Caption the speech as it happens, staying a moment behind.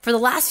For the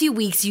last few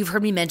weeks, you've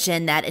heard me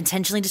mention that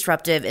Intentionally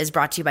Disruptive is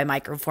brought to you by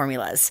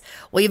Microformulas.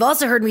 Well, you've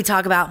also heard me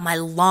talk about my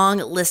long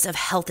list of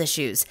health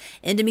issues: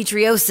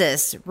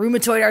 endometriosis,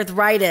 rheumatoid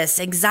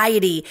arthritis,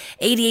 anxiety,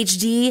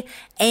 ADHD,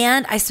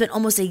 and I spent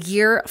almost a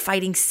year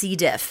fighting C.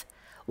 diff.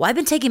 Well, I've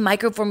been taking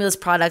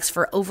Microformulas products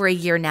for over a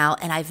year now,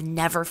 and I've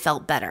never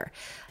felt better.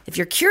 If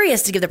you're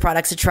curious to give the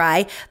products a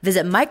try,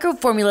 visit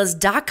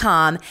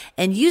microformulas.com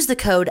and use the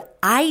code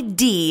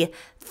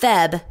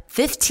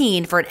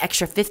IDFEB15 for an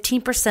extra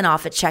 15%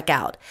 off at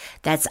checkout.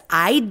 That's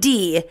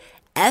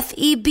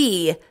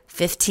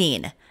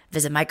IDFEB15.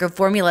 Visit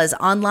Microformulas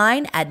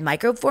online at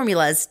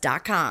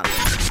microformulas.com.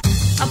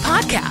 A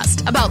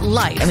podcast about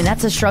life. I mean,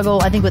 that's a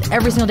struggle, I think, with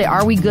every single day.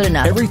 Are we good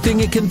enough?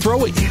 Everything it can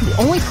throw at you. The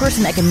only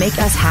person that can make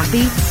us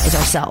happy is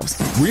ourselves.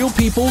 Real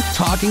people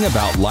talking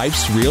about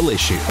life's real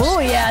issues. Oh,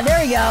 yeah,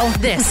 there you go.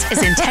 This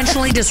is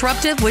Intentionally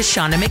Disruptive with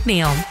Shauna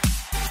McNeil.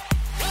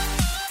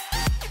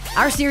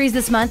 Our series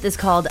this month is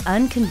called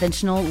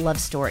Unconventional Love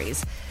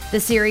Stories.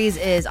 The series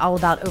is all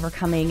about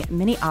overcoming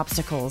many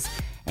obstacles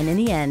and, in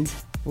the end,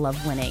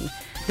 love winning.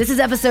 This is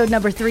episode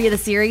number 3 of the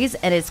series,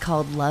 and it's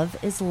called Love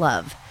is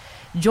Love.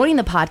 Joining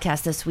the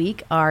podcast this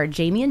week are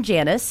Jamie and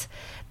Janice.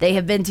 They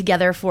have been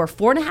together for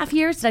 4.5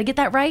 years. Did I get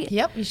that right?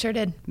 Yep, you sure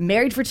did.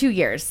 Married for 2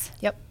 years.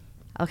 Yep.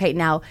 Okay,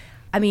 now,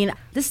 I mean,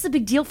 this is a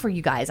big deal for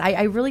you guys.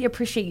 I really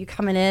appreciate you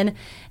coming in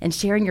and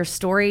sharing your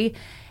story.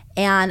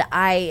 And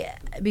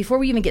before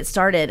we even get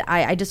started,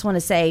 I just want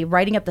to say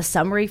writing up the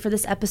summary for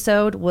this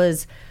episode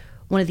was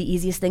one of the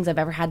easiest things I've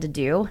ever had to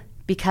do,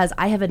 because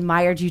I have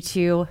admired you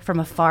two from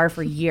afar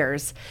for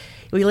years.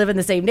 We live in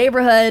the same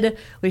neighborhood.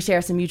 We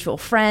share some mutual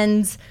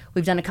friends.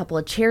 We've done a couple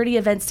of charity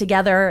events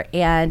together,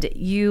 and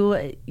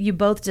you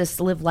both just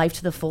live life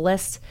to the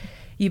fullest.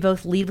 You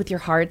both lead with your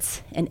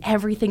hearts in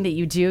everything that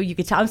you do. You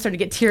could tell I'm starting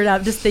to get teared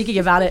up just thinking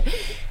about it.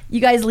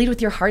 You guys lead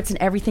with your hearts in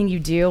everything you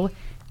do.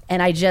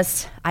 And I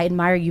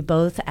admire you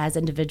both as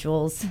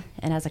individuals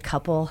and as a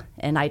couple.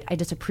 And I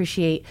just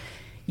appreciate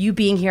you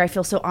being here. I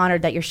feel so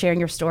honored that you're sharing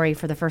your story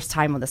for the first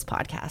time on this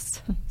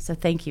podcast. So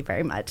thank you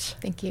very much.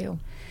 Thank you.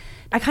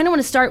 I kind of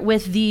want to start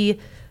with the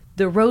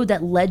road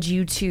that led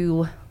you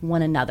to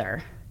one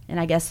another. And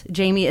I guess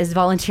Jamie is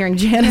volunteering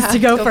Janice to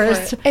go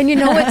first. And you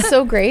know what's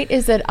so great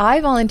is that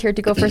I volunteered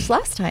to go first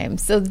last time.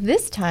 So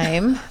this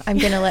time I'm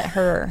going to let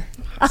her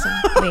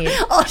lead.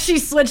 Oh, she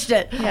switched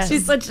it. Yes. She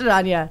switched it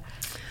on you.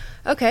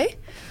 Okay.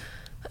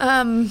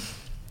 In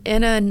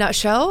a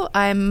nutshell,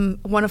 I'm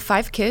one of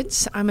 5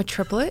 kids. I'm a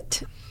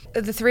triplet.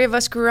 The 3 of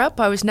us grew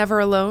up. I was never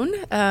alone.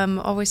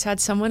 Always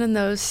had someone in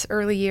those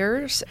early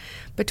years.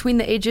 Between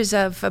the ages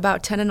of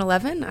about 10 and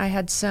 11, I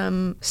had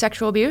some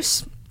sexual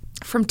abuse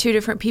from 2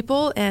 different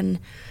people, and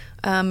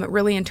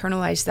really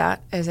internalized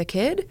that as a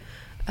kid.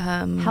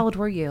 How old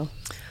were you?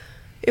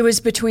 It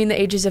was between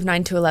the ages of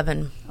 9 to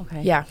 11.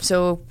 Okay. Yeah,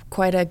 so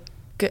quite a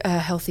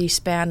healthy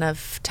span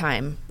of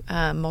time,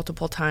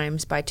 multiple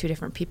times by 2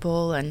 different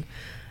people, and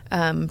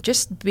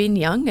just being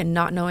young and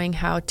not knowing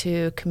how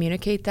to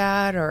communicate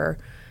that or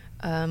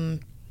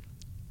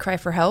cry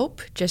for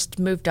help, just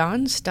moved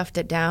on, stuffed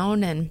it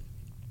down, and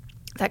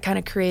that kind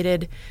of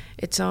created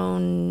its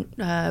own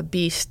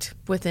beast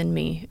within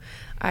me.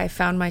 I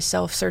found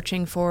myself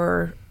searching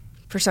for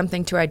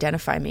something to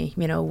identify me,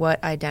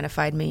 what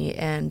identified me,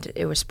 and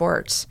it was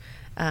sports.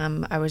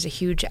 I was a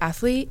huge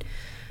athlete,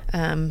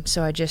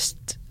 so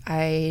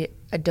I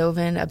dove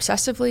in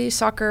obsessively: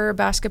 soccer,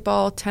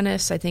 basketball,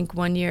 tennis. I think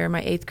one year,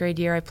 my 8th grade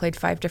year, I played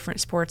 5 different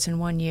sports in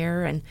 1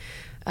 year, and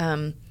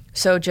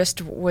so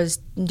just was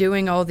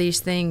doing all these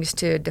things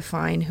to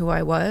define who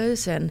I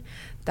was, and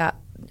that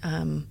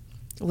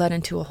led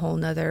into a whole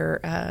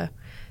nother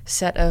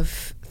set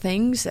of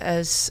things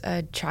as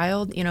a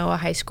child, a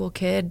high school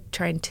kid,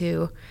 trying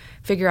to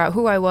figure out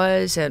who I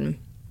was and,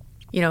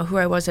 who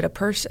I was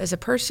as a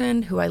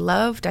person, who I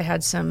loved. I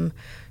had some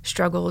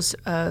struggles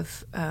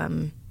of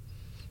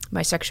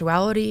my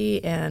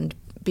sexuality and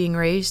being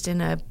raised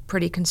in a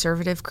pretty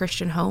conservative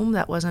Christian home.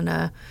 That wasn't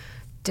a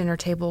dinner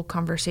table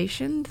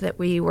conversation that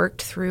we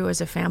worked through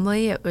as a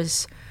family.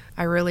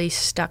 I really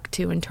stuck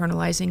to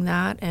internalizing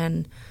that,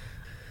 and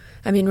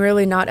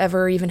really not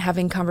ever even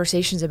having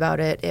conversations about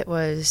it. It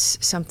was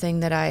something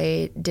that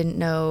I didn't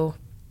know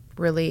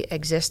really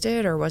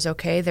existed or was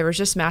okay. There was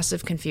just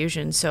massive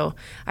confusion. So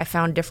I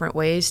found different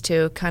ways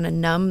to kind of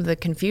numb the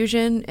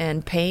confusion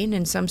and pain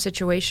in some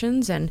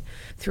situations, and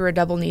through a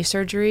double knee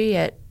surgery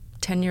at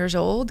 10 years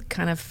old,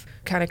 kind of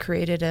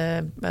created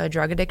a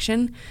drug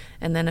addiction.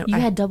 And then You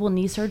had double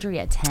knee surgery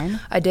at 10?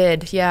 I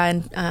did, yeah.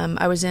 And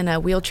I was in a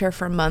wheelchair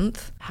for a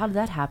month. How did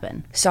that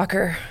happen?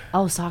 Soccer.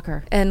 Oh,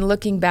 soccer. And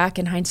looking back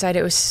in hindsight,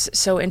 it was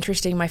so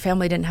interesting. My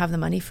family didn't have the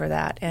money for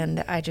that,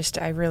 and I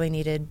really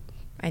needed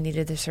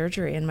the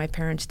surgery, and my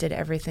parents did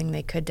everything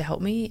they could to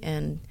help me,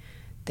 and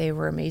they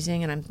were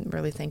amazing, and I'm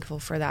really thankful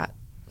for that,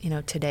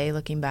 today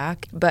looking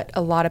back. But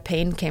a lot of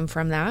pain came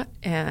from that,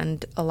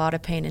 and a lot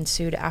of pain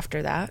ensued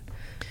after that.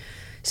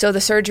 So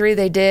the surgery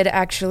they did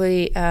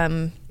actually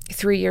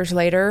 3 years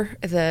later,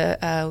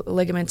 the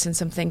ligaments and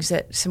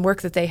some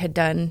work that they had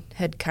done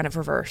had kind of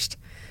reversed.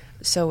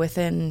 So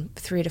within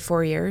 3 to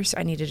 4 years,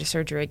 I needed a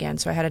surgery again.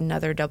 So I had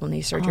another double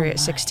knee surgery at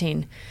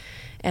 16.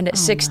 And at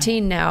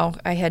 16 now,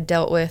 I had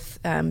dealt with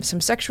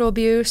some sexual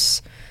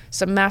abuse,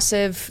 some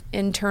massive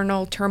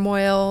internal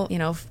turmoil,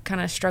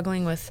 kind of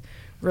struggling with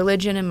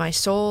religion in my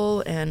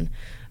soul and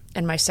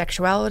my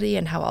sexuality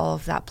and how all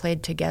of that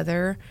played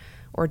together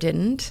or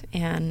didn't,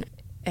 and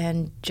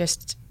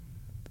just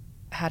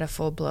had a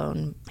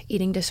full-blown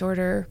eating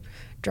disorder,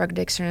 drug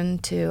addiction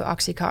to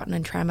Oxycontin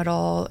and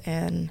Tramadol,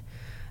 and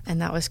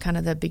that was kind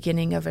of the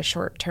beginning of a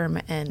short-term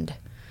end.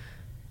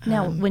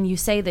 Now, when you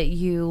say that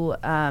you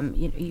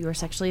were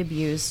sexually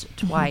abused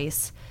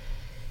twice,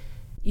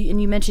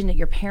 and you mentioned that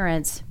your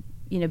parents,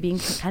 being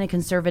kind of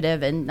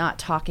conservative and not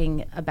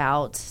talking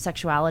about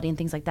sexuality and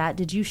things like that,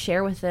 did you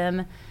share with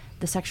them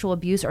the sexual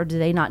abuse, or do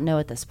they not know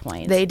at this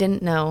point? They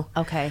didn't know.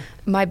 Okay.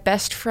 My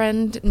best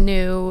friend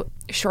knew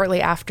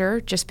shortly after,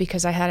 just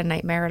because I had a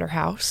nightmare at her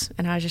house,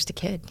 and I was just a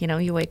kid.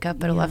 You wake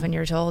up at 11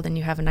 years old and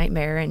you have a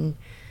nightmare, and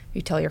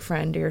you tell your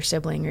friend or your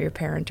sibling or your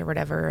parent or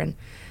whatever. And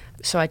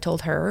so I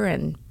told her,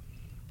 and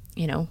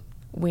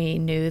we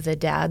knew the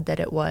dad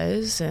that it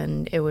was,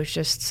 and it was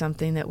just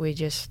something that we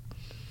just.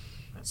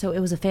 So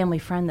it was a family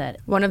friend that.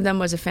 One of them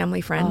was a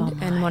family friend,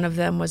 and one of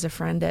them was a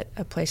friend at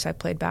a place I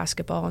played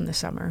basketball in the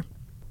summer.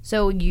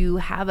 So you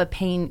have a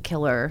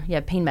painkiller,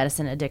 pain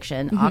medicine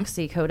addiction,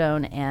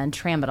 oxycodone and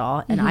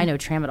Tramadol, and I know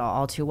Tramadol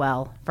all too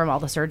well. From all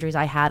the surgeries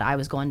I had, I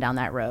was going down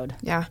that road.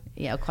 Yeah.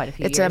 Quite a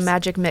few years. It's a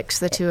magic mix,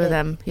 the two of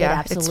them. Yeah,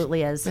 it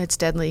absolutely is. It's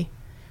deadly.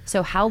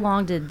 So how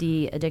long did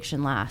the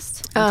addiction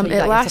last?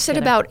 It lasted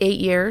about 8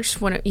 years,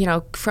 when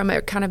from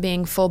it kind of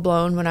being full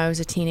blown when I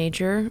was a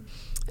teenager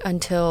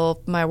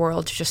until my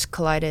worlds just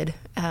collided.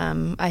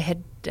 I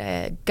had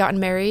gotten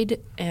married,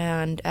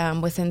 and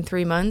within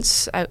 3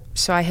 months,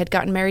 I had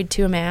gotten married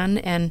to a man,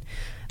 and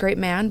great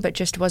man, but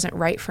just wasn't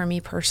right for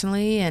me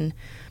personally, and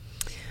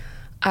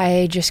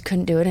I just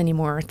couldn't do it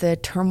anymore. The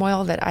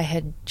turmoil that I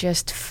had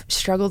just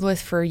struggled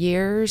with for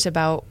years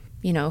about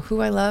who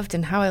I loved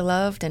and how I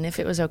loved, and if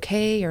it was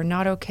okay or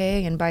not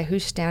okay, and by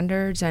whose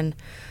standards, and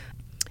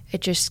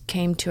it just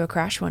came to a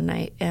crash one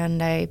night,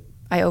 and I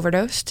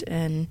overdosed,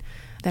 and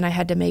then I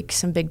had to make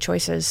some big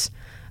choices.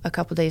 A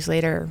couple days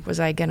later, was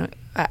I gonna?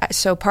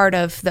 So part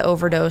of the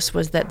overdose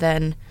was that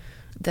then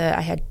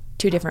I had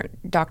 2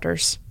 different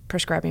doctors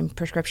prescribing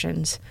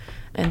prescriptions,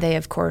 and they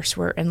of course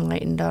were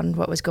enlightened on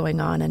what was going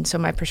on, and so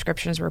my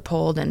prescriptions were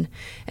pulled, and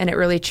it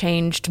really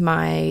changed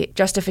my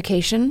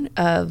justification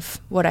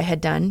of what I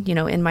had done.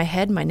 In my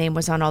head, my name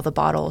was on all the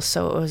bottles,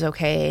 so it was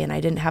okay, and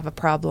I didn't have a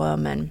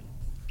problem, and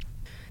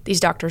these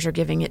doctors are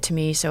giving it to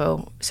me,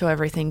 so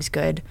everything's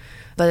good.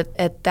 But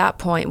at that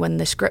point, when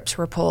the scripts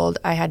were pulled,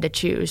 I had to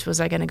choose. Was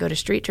I going to go to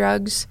street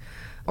drugs,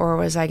 or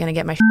was I going to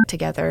get my shit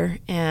together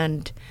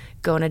and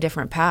go in a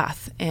different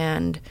path?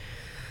 And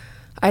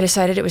I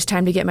decided it was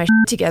time to get my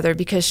shit together,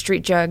 because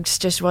street drugs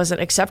just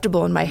wasn't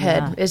acceptable in my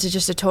head. It's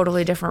just a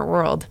totally different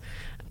world.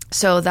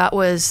 So that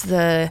was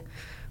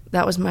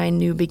my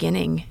new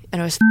beginning,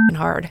 and it was f***ing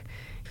hard.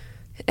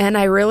 And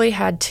I really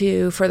had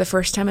to, for the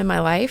first time in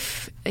my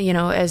life,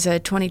 as a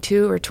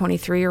 22 or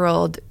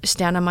 23-year-old,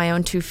 stand on my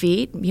own 2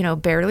 feet,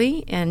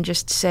 barely, and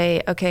just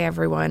say, okay,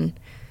 everyone,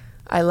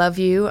 I love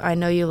you. I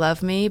know you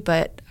love me,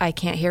 but I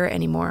can't hear it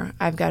anymore.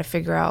 I've got to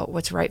figure out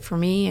what's right for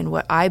me and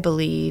what I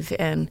believe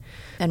and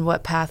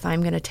what path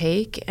I'm going to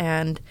take.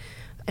 And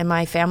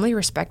my family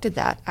respected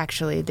that,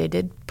 actually. They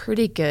did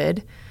pretty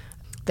good.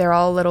 They're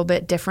all a little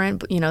bit different,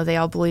 but, they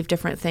all believe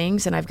different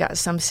things. And I've got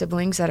some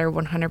siblings that are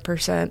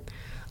 100%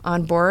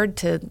 on board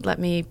to let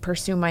me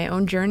pursue my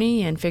own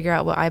journey and figure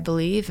out what I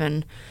believe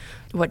and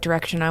what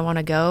direction I want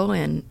to go.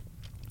 And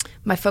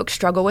my folks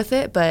struggle with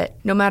it, but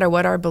no matter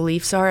what our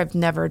beliefs are, I've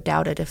never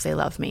doubted if they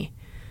love me.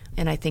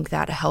 And I think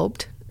that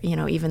helped.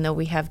 Even though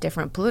we have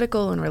different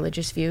political and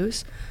religious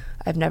views,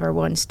 I've never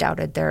once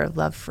doubted their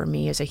love for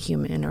me as a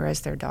human or as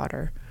their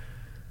daughter.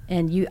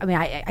 And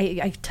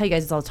I tell you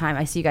guys this all the time.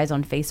 I see you guys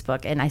on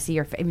Facebook, and I see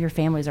your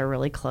families are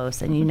really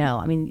close. And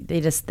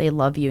they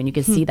love you, and you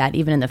can see that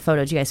even in the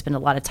photos. You guys spend a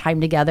lot of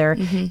time together.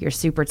 You're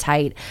super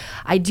tight.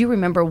 I do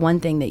remember one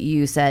thing that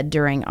you said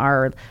during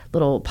our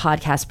little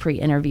podcast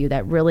pre-interview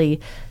that really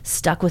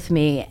stuck with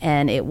me,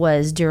 and it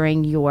was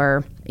during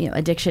your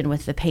addiction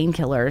with the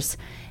painkillers.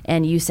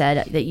 And you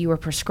said that you were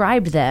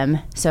prescribed them,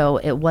 so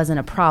it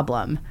wasn't a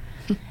problem.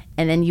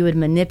 And then you would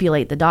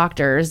manipulate the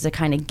doctors to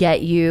kind of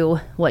get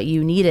you what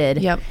you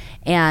needed. Yep.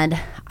 And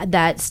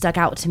that stuck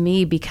out to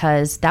me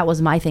because that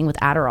was my thing with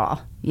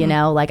Adderall.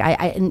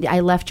 I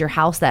left your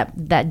house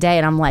that day,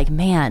 and I'm like,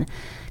 man,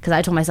 because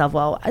I told myself,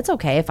 well, it's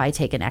okay if I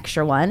take an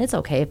extra one. It's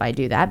okay if I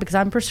do that because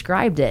I'm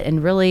prescribed it.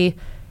 And really,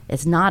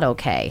 it's not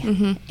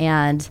okay.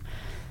 And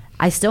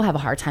I still have a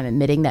hard time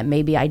admitting that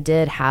maybe I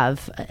did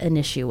have an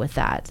issue with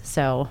that.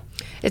 So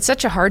it's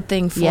such a hard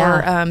thing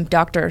for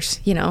doctors,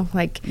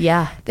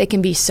 they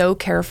can be so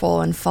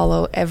careful and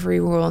follow every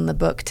rule in the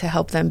book to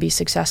help them be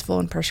successful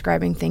in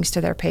prescribing things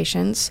to their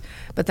patients.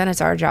 But then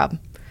it's our job.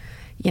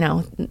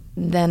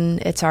 then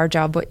it's our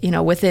job,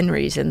 within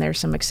reason. There's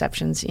some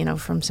exceptions,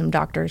 from some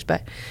doctors.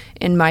 But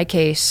in my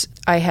case,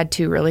 I had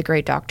 2 really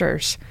great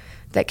doctors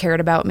that cared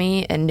about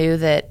me and knew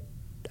that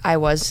I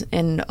was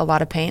in a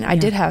lot of pain. I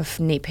did have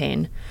knee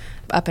pain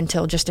up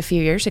until just a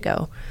few years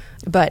ago.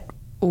 But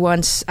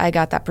once I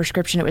got that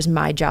prescription, it was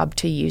my job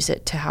to use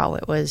it to how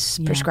it was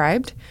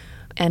prescribed.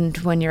 And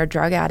when you're a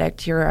drug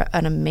addict, you're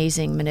an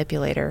amazing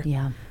manipulator.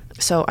 Yeah.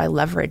 So I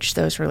leveraged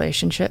those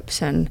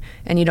relationships, and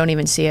you don't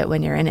even see it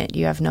when you're in it.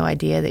 You have no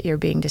idea that you're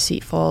being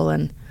deceitful.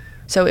 And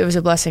so it was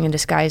a blessing in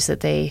disguise that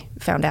they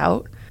found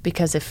out,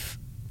 because if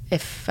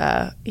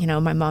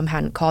my mom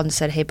hadn't called and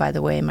said, hey, by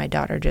the way, my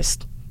daughter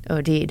just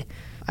OD'd,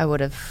 I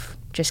would have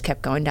just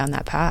kept going down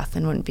that path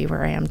and wouldn't be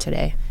where I am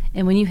today.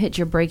 And when you hit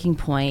your breaking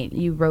point,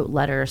 you wrote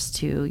letters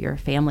to your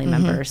family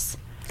members.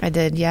 I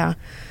did, yeah.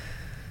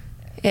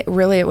 It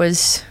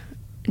was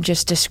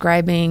just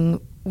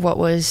describing what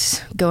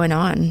was going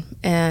on,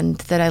 and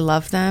that I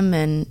loved them,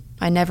 and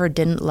I never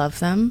didn't love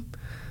them.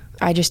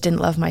 I just didn't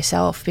love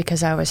myself,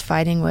 because I was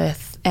fighting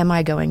with, am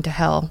I going to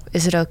hell?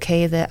 Is it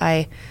okay that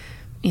I,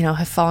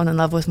 have fallen in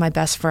love with my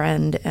best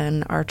friend,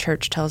 and our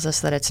church tells us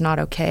that it's not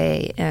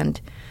okay,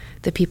 and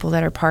the people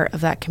that are part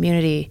of that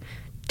community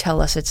tell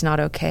us it's not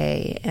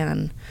okay.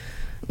 And,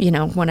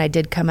 when I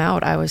did come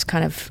out, I was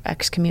kind of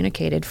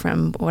excommunicated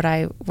from what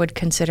I would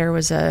consider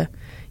was a,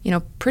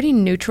 pretty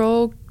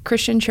neutral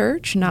Christian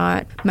church,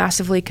 not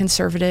massively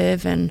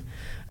conservative. And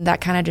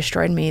that kind of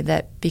destroyed me,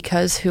 that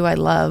because who I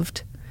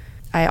loved,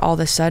 I all of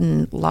a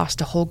sudden lost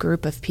a whole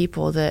group of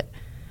people that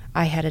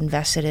I had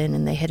invested in,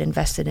 and they had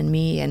invested in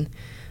me. And,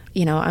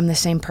 I'm the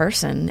same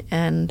person.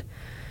 And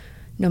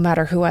no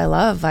matter who I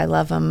love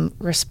them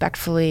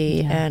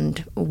respectfully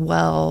and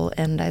well,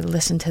 and I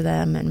listen to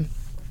them. And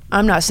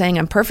I'm not saying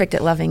I'm perfect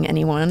at loving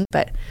anyone,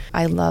 but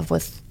I love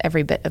with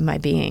every bit of my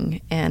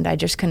being. And I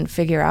just couldn't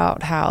figure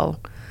out how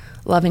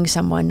loving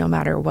someone, no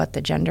matter what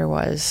the gender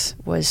was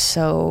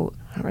so,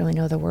 I don't really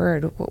know the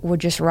word, would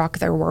just rock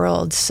their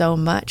world so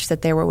much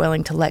that they were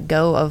willing to let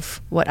go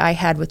of what I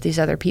had with these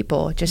other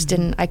people. It just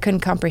I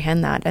couldn't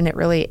comprehend that. And it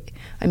really,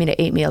 it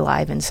ate me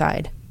alive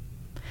inside.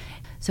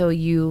 So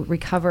you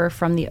recover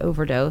from the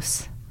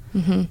overdose,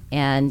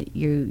 and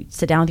you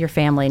sit down with your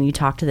family and you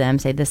talk to them,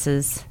 say, this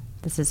is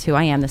who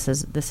I am. This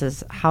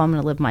is how I'm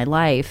going to live my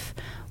life.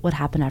 What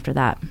happened after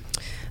that?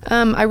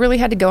 I really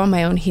had to go on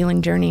my own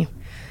healing journey.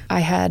 I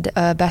had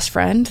a best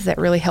friend that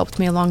really helped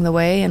me along the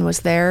way, and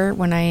was there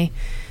when I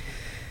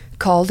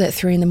called at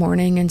 3 a.m.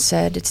 and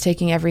said, it's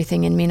taking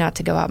everything in me not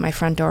to go out my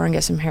front door and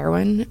get some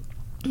heroin.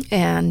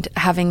 And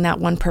having that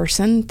one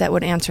person that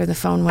would answer the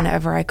phone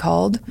whenever I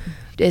called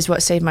is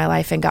what saved my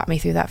life and got me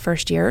through that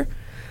first year.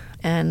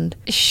 And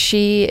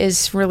she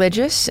is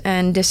religious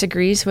and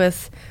disagrees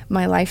with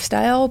my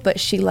lifestyle, but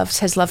she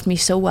has loved me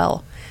so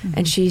well.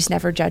 And she's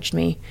never judged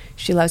me.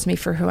 She loves me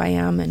for who I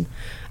am.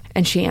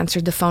 And she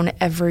answered the phone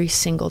every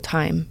single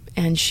time.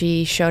 And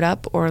she showed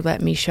up or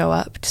let me show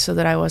up so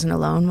that I wasn't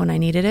alone when I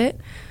needed it.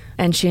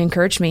 And she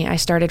encouraged me. I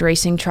started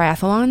racing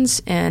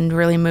triathlons and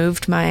really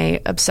moved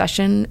my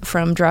obsession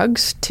from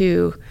drugs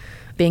to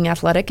being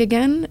athletic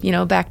again,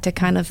 back to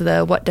kind of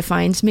the what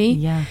defines me.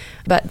 Yeah.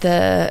 But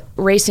the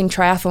racing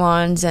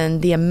triathlons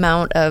and the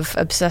amount of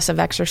obsessive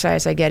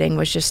exercise I getting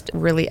was just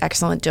really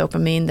excellent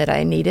dopamine that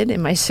I needed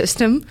in my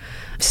system.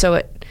 So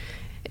it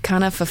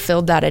kind of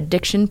fulfilled that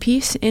addiction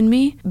piece in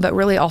me, but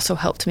really also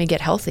helped me get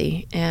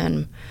healthy.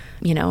 And,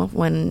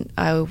 when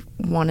I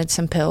wanted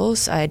some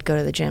pills, I'd go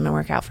to the gym and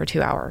work out for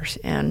 2 hours.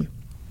 And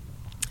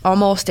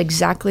almost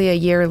exactly a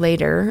year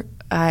later,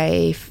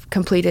 I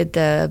completed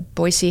the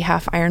Boise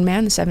Half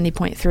Ironman, the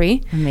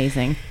 70.3.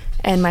 Amazing.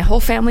 And my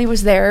whole family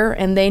was there,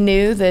 and they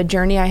knew the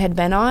journey I had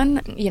been on.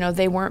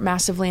 They weren't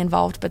massively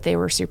involved, but they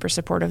were super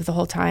supportive the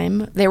whole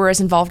time. They were as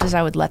involved as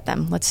I would let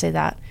them, let's say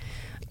that.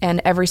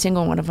 And every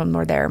single one of them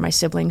were there. My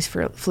siblings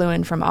flew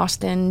in from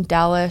Austin,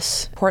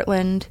 Dallas,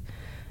 Portland,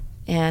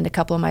 and a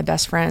couple of my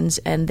best friends.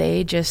 And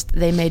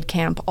they made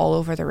camp all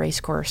over the race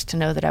course to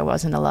know that I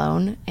wasn't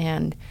alone.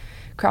 And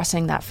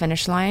crossing that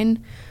finish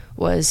line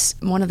was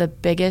one of the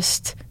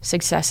biggest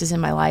successes in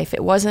my life.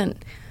 It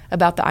wasn't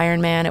about the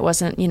Ironman. It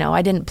wasn't,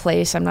 I didn't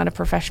place. I'm not a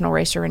professional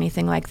racer or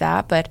anything like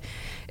that. But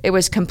it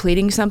was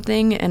completing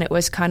something, and it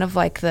was kind of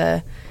like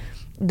the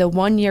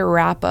 1 year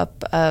wrap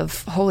up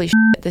of, holy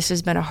shit, this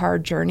has been a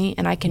hard journey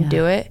and I can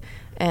do it.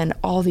 And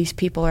all these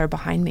people are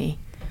behind me.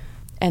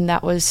 And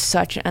that was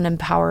such an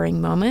empowering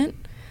moment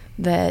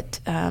that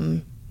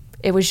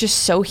it was just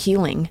so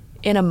healing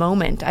in a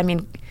moment.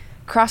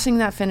 Crossing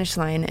that finish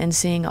line and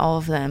seeing all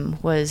of them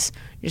was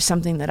just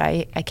something that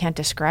I can't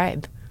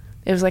describe.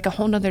 It was like a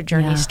whole nother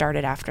journey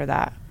started after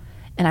that.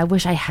 And I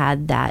wish I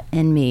had that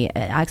in me.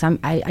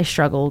 I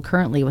struggle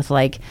currently with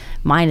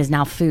mine is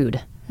now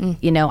food.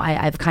 You know,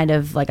 I've kind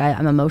of like, I'm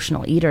an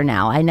emotional eater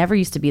now. I never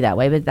used to be that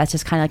way, but that's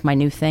just kind of like my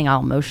new thing. I'll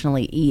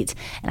emotionally eat,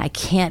 and I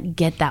can't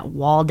get that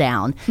wall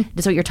down.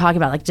 That's what you're talking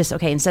about. Like, just,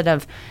 okay, instead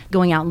of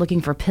going out and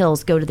looking for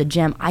pills, go to the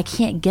gym. I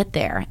can't get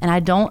there, and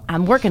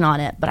I'm working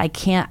on it, but I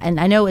can't. And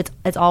I know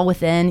it's all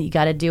within. You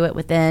got to do it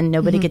within.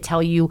 Nobody could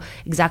tell you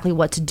exactly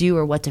what to do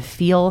or what to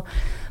feel.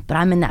 But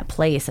I'm in that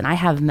place, and I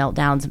have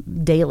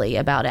meltdowns daily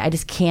about it. I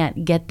just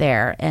can't get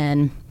there,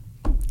 and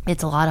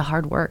it's a lot of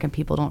hard work, and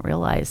people don't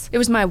realize. It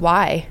was my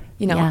why.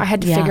 You know, Yeah, I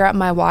had to yeah. figure out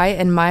my why,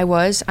 and my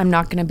was, I'm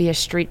not going to be a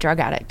street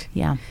drug addict.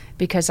 Yeah.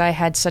 Because I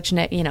had such,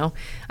 I That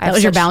have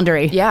was your such-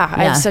 boundary. Yeah,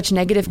 I Yeah. have such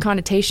negative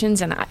connotations,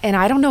 and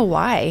I don't know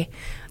why.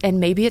 And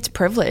maybe it's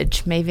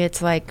privilege. Maybe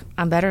it's like,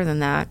 I'm better than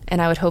that.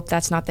 And I would hope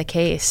that's not the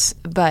case.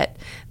 But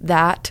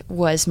that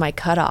was my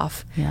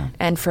cutoff. Yeah.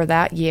 And for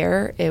that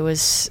year, it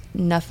was,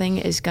 nothing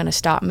is going to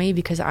stop me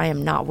because I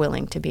am not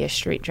willing to be a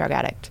street drug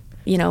addict.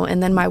 You know,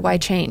 and then my why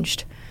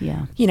changed.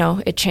 Yeah. You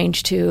know, it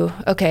changed to,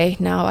 okay,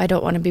 now I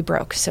don't want to be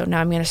broke. So now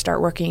I'm going to start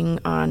working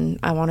on,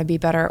 I want to be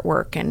better at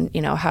work, and,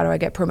 you know, how do I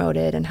get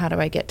promoted, and how do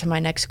I get to my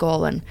next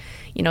goal? And,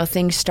 you know,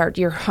 things start,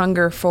 your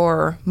hunger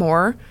for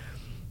more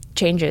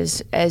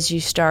changes as you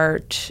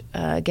start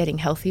getting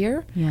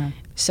healthier. Yeah.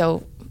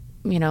 So,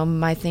 you know,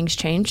 my things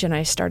changed, and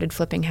I started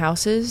flipping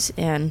houses,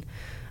 and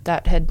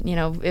that had, you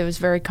know, it was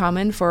very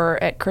common for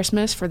at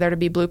Christmas for there to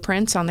be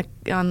blueprints on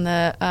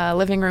the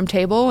living room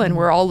table, and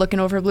we're all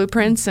looking over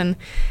blueprints and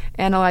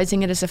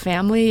analyzing it as a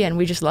family, and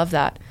we just love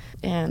that.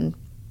 And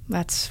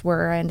that's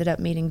where I ended up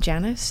meeting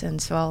Janice,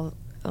 and so I'll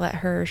let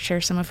her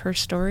share some of her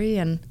story,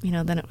 and, you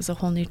know, then it was a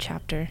whole new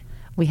chapter.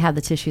 We have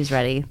the tissues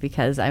ready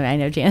because I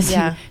know Janice.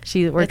 Yeah.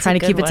 We're It's trying a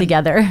to keep good it one.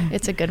 together.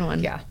 It's a good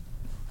one. Yeah.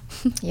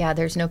 Yeah,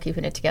 there's no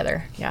keeping it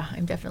together. Yeah,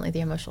 I'm definitely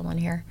the emotional one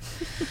here.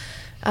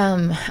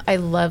 I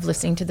love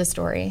listening to the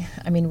story.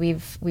 I mean,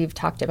 we've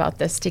talked about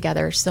this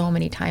together so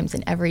many times,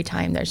 and every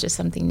time there's just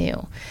something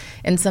new,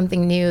 and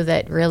something new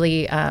that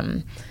really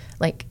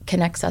like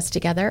connects us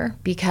together,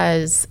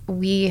 because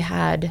we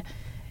had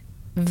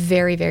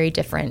very, very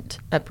different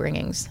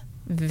upbringings,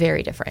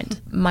 very different.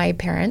 My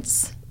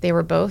parents, they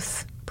were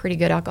both pretty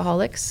good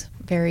alcoholics,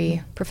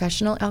 very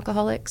professional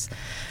alcoholics.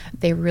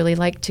 They really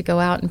liked to go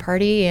out and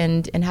party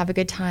and have a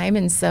good time.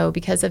 And so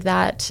because of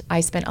that,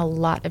 I spent a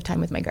lot of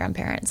time with my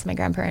grandparents. My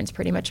grandparents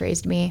pretty much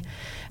raised me.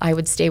 I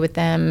would stay with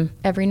them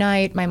every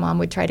night. My mom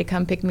would try to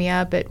come pick me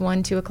up at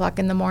 1, 2 o'clock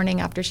in the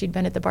morning after she'd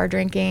been at the bar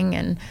drinking.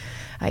 And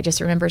I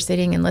just remember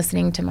sitting and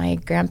listening to my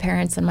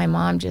grandparents and my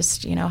mom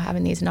just, you know,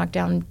 having these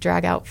knockdown,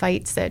 drag out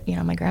fights that, you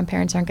know, my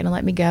grandparents aren't going to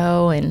let me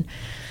go. And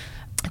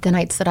the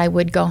nights that I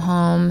would go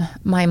home,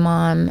 my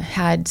mom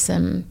had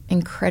some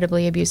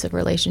incredibly abusive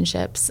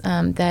relationships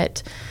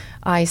that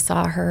I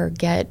saw her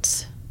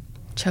get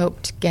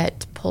choked,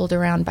 get pulled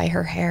around by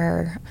her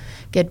hair,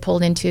 get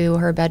pulled into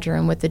her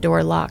bedroom with the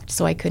door locked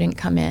so I couldn't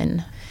come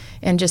in.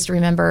 And just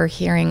remember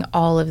hearing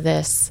all of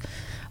these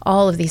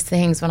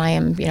things when I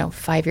am,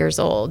 5 years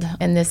old.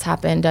 And this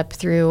happened up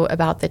through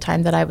about the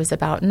time that I was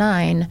about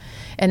 9.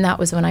 And that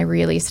was when I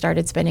really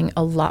started spending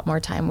a lot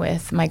more time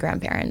with my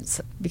grandparents,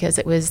 because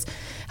it was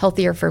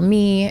healthier for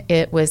me.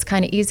 It was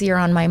kind of easier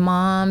on my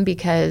mom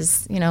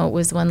because, it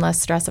was one less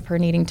stress of her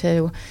needing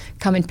to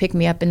come and pick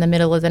me up in the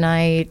middle of the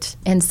night.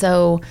 And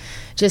so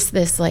just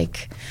this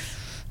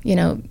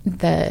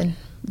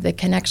the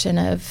connection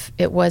of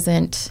it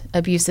wasn't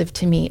abusive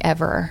to me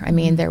ever. I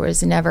mean, there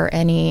was never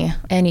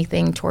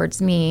anything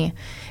towards me,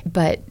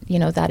 but,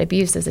 that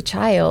abuse as a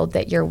child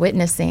that you're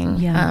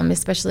witnessing,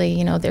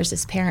 especially, there's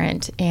this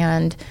parent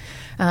and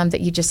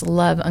that you just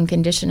love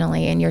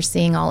unconditionally, and you're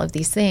seeing all of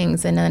these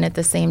things. And then at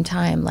the same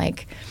time,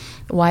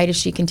 why does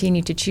she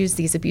continue to choose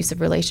these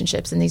abusive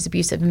relationships and these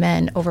abusive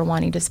men over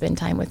wanting to spend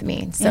time with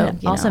me? So and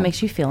it also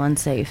makes you feel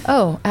unsafe.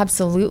 Oh,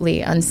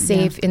 absolutely.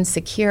 Unsafe,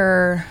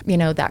 insecure,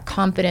 that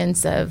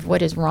confidence of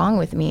what is wrong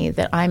with me,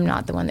 that I'm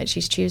not the one that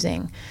she's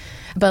choosing.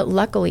 But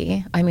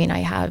luckily, I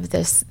have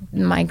this,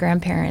 my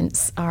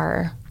grandparents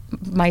are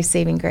my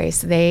saving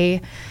grace.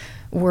 They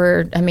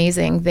were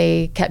amazing.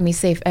 They kept me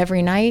safe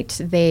every night.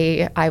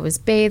 I was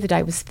bathed,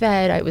 I was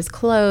fed, I was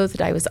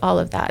clothed, I was all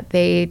of that.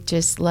 They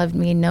just loved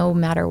me no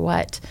matter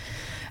what.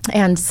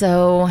 And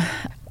so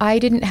I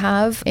didn't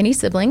have any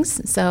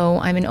siblings, so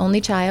I'm an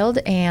only child,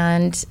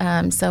 and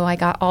so I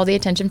got all the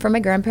attention from my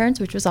grandparents,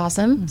 which was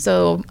awesome.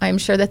 So I'm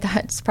sure that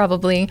that's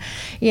probably,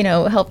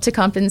 helped to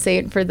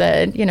compensate for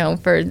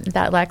for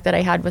that lack that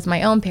I had with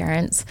my own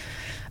parents.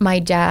 My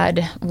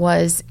dad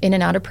was in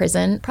and out of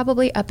prison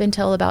probably up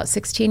until about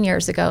 16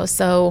 years ago.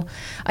 So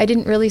I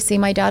didn't really see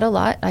my dad a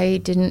lot. I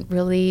didn't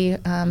really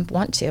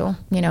want to.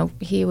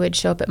 He would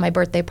show up at my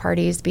birthday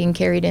parties being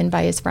carried in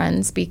by his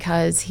friends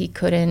because he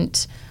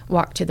couldn't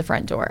walk to the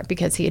front door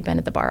because he had been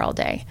at the bar all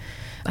day.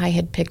 I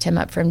had picked him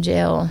up from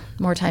jail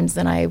more times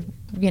than I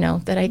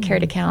care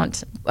to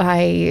count.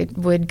 I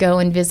would go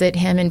and visit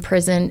him in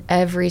prison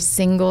every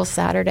single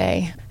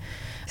Saturday.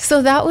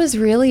 So that was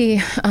really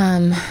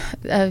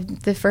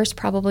the first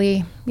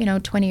probably,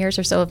 20 years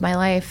or so of my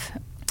life.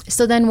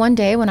 So then one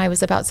day when I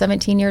was about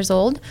 17 years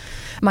old,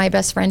 my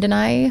best friend and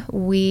I,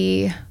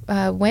 we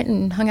went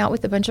and hung out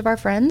with a bunch of our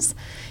friends.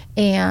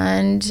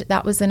 And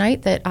that was the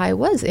night that I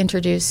was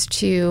introduced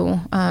to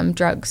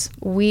drugs.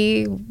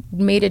 We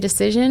made a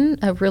decision,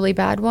 a really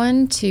bad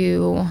one,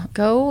 to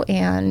go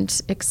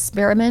and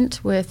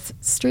experiment with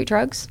street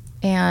drugs.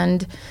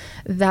 And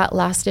that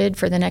lasted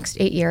for the next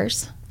 8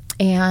 years.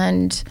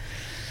 And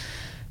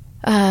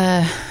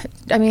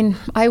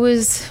I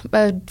was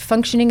a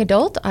functioning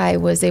adult. I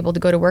was able to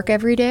go to work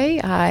every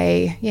day.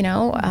 I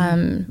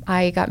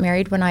got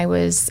married when I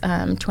was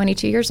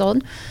 22 years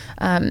old.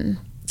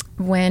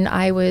 When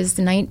I was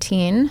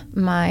 19,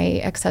 my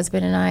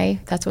ex-husband and I,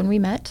 that's when we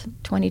met.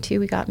 22,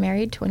 we got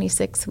married.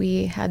 26,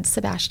 we had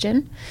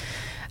Sebastian.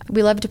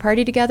 We loved to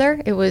party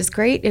together. It was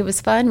great. It was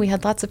fun. We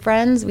had lots of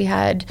friends. We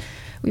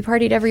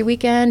partied every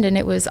weekend, and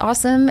it was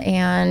awesome.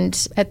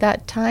 And at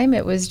that time,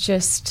 it was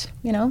just,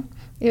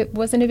 it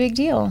wasn't a big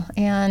deal.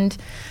 And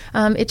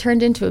it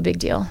turned into a big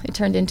deal. It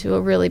turned into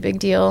a really big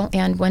deal.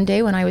 And one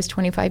day when I was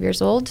 25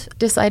 years old,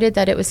 decided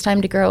that it was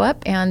time to grow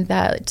up and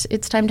that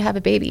it's time to have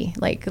a baby.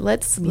 Like,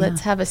 let's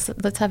have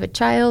a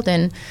child.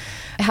 And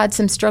I had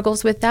some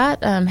struggles with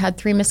that. Had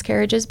 3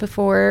 miscarriages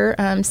before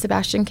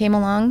Sebastian came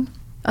along.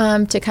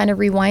 To kind of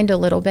rewind a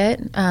little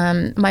bit,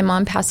 my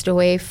mom passed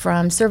away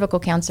from cervical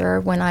cancer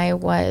when I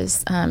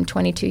was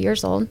 22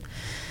 years old.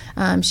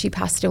 She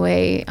passed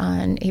away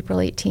on April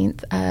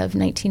 18th of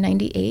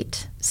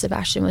 1998.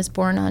 Sebastian was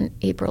born on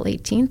April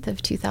 18th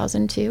of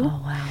 2002. Oh,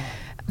 wow.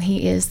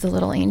 He is the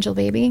little angel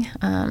baby.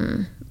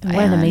 What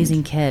an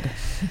amazing kid.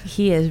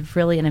 He is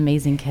really an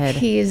amazing kid.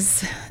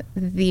 He's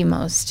the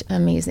most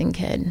amazing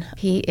kid.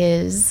 He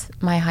is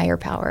my higher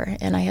power,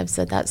 and I have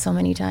said that so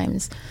many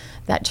times.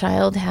 That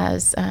child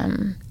has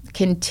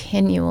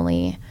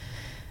continually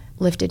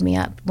lifted me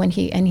up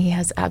he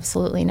has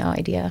absolutely no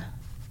idea.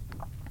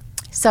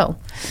 So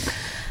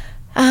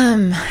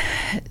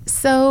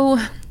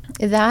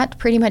that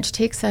pretty much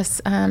takes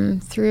us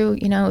through,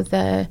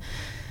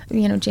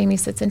 Jamie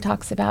sits and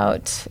talks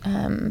about,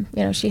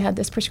 she had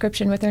this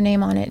prescription with her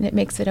name on it and it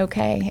makes it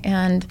okay.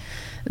 And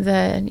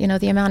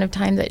the amount of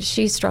time that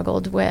she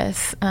struggled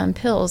with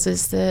pills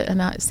is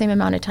the same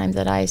amount of time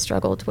that I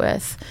struggled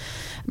with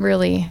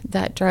really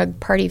that drug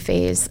party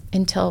phase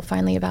until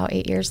finally about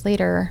 8 years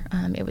later,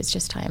 it was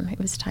just time. It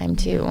was time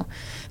to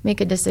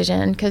make a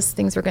decision because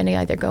things were going to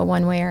either go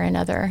one way or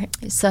another.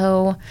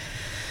 So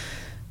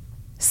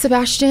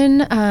Sebastian,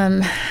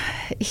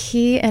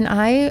 he and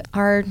I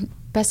are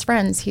best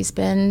friends. He's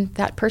been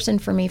that person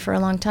for me for a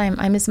long time.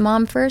 I'm his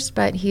mom first,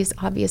 but he's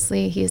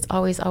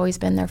always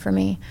been there for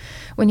me.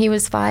 When he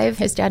was 5,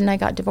 his dad and I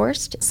got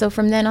divorced. So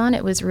from then on,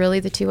 it was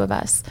really the two of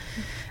us.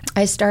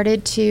 I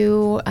started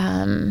to,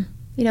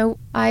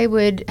 I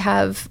would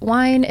have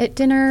wine at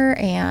dinner,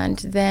 and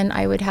then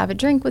I would have a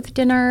drink with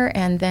dinner,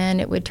 and then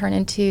it would turn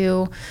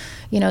into,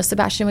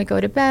 Sebastian would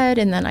go to bed,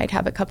 and then I'd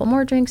have a couple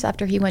more drinks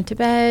after he went to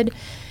bed.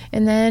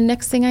 And then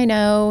next thing I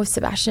know,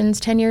 Sebastian's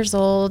 10 years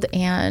old,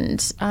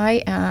 and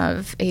I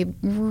have a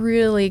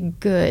really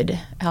good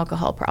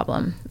alcohol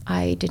problem.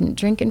 I didn't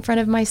drink in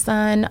front of my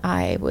son.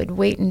 I would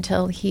wait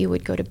until he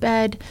would go to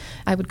bed.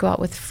 I would go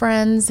out with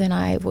friends, and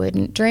I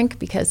wouldn't drink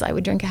because I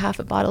would drink a half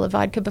a bottle of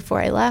vodka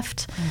before I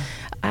left.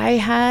 I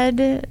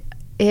had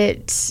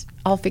it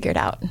all figured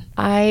out.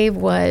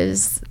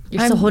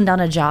 You're still holding down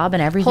a job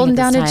and everything. Holding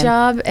down a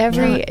job,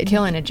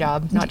 killing a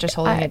job, not just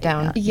holding it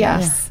down.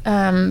 Yes,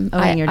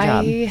 owning your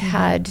job.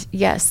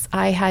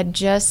 I had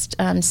just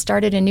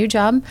started a new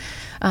job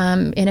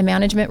in a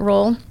management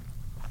role,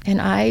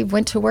 and I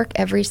went to work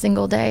every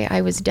single day.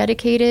 I was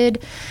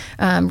dedicated,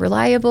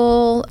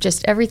 reliable,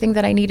 just everything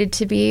that I needed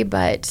to be.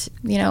 But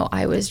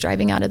I was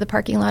driving out of the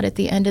parking lot at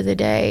the end of the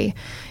day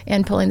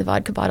and pulling the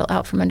vodka bottle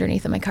out from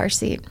underneath of my car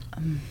seat.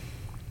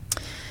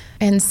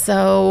 And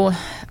so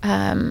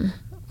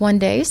one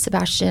day,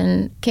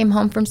 Sebastian came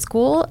home from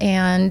school,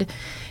 and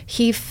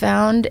he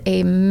found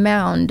a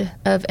mound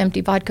of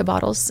empty vodka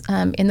bottles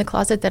in the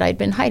closet that I'd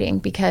been hiding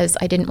because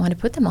I didn't want to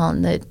put them all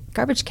in the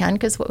garbage can,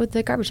 because what would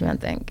the garbage man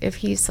think if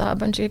he saw a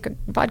bunch of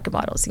vodka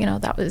bottles?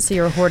 That was... So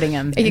you were hoarding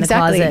them in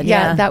exactly. the closet.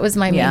 Yeah, that was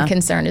my main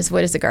concern, is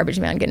what is the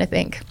garbage man going to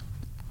think?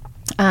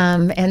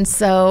 And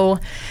so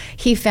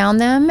he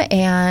found them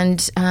and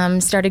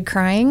started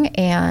crying.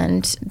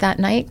 And that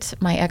night,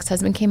 my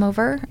ex-husband came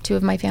over. 2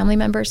 of my family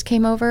members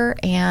came over,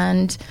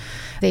 and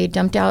they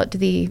dumped out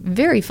the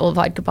very full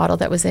vodka bottle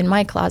that was in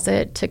my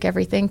closet, took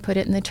everything, put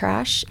it in the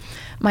trash.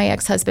 My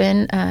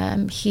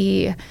ex-husband,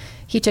 he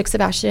took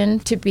Sebastian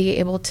to be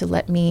able to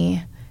let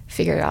me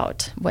figure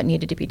out what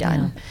needed to be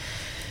done.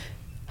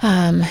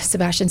 Yeah.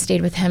 Sebastian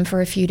stayed with him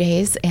for a few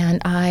days,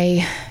 and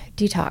I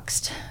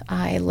detoxed.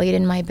 I laid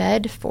in my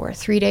bed for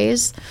 3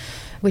 days,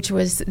 which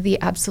was the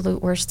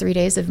absolute worst 3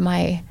 days of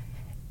my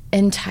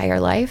entire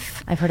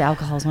life. I've heard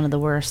alcohol is one of the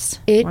worst.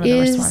 It one of the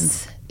is. worst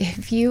ones.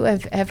 If you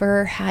have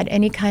ever had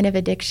any kind of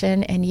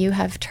addiction and you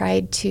have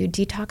tried to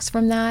detox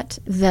from that,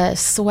 the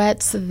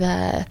sweats,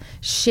 the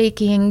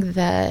shaking,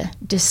 the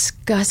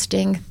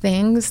disgusting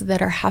things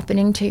that are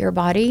happening to your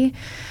body,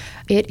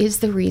 it is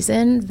the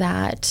reason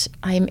that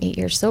I'm 8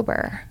 years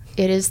sober.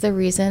 It is the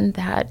reason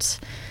that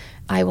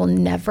I will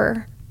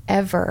never,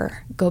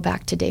 ever go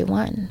back to day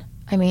one.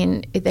 I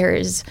mean, there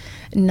is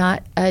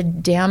not a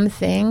damn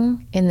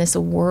thing in this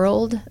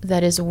world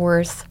that is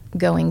worth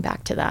going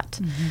back to that.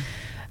 Mm-hmm.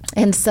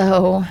 And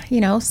so,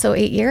 so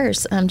 8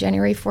 years.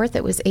 January 4th,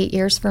 it was 8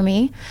 years for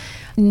me.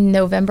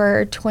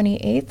 November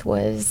 28th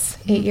was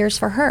 8 years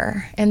for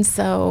her. And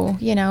so,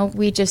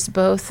 we just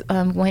both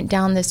went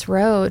down this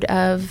road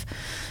of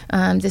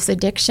this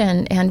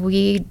addiction. And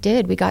we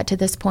got to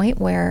this point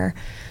where,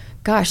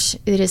 gosh,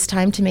 it is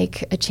time to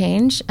make a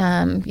change.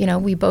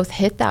 We both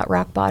hit that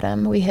rock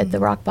bottom. We hit the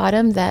rock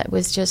bottom that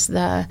was just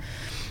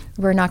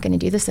we're not going to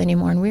do this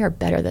anymore, and we are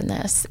better than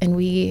this. And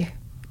we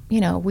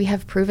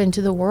have proven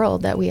to the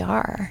world that we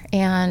are.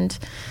 And,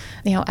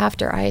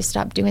 after I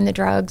stopped doing the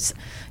drugs,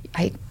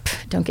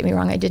 don't get me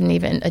wrong, I didn't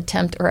even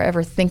attempt or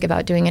ever think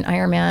about doing an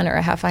Ironman or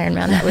a half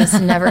Ironman. That was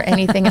never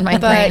anything in my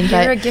brain.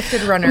 But you're a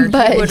gifted runner.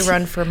 You would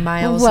run for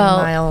miles and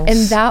miles. And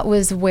that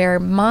was where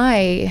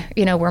my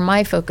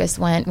focus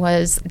went,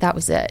 that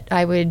was it.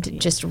 I would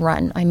just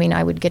run. I mean,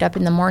 I would get up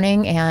in the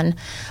morning and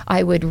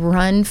I would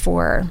run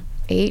for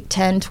 8,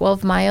 10,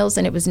 12 miles,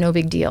 and it was no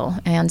big deal.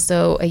 And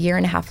so a year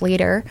and a half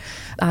later,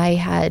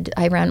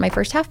 I ran my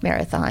first half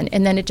marathon,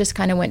 and then it just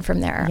kind of went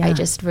from there. Yeah.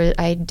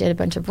 I did a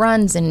bunch of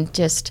runs and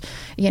just,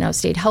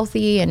 stayed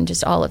healthy and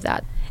just all of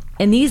that.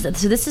 And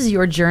so this is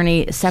your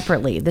journey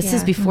separately. This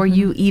is before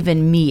you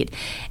even meet.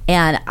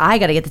 And I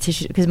got to get the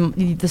tissue, because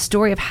the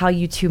story of how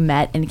you two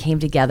met and came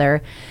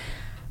together,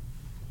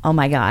 oh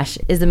my gosh,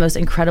 is the most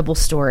incredible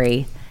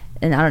story.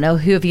 And I don't know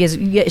who, if you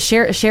guys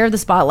share the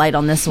spotlight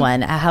on this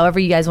one,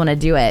 however you guys want to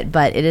do it.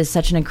 But it is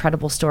such an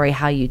incredible story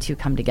how you two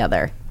come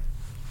together.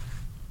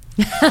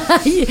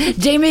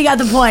 Jamie got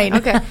the point.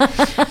 Okay.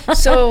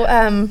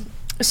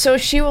 So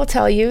she will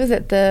tell you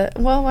that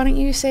why don't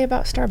you say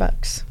about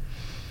Starbucks?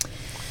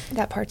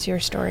 That part's your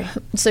story.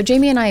 So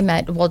Jamie and I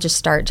met, we'll just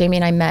start. Jamie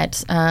and I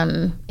met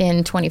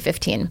in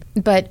 2015.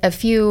 But a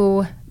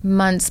few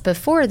months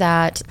before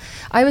that,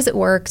 I was at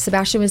work.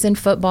 Sebastian was in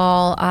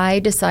football. I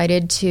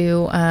decided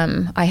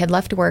I had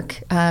left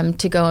work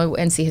to go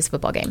and see his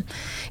football game.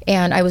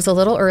 And I was a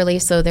little early,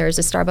 so there's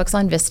a Starbucks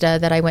on Vista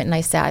that I went and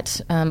I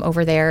sat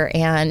over there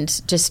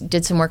and just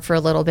did some work for a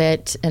little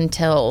bit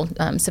until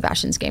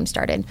Sebastian's game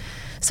started.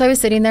 So I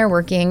was sitting there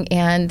working,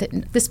 and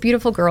this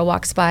beautiful girl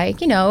walks by,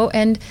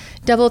 and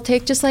double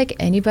take just like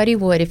anybody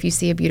would if you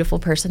see a beautiful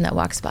person that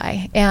walks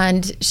by.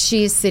 And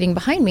she's sitting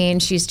behind me,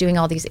 and she's doing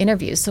all these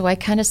interviews. So I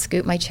kind of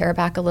scoot my chair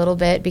back a little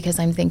bit, because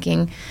I'm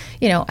thinking,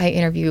 I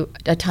interview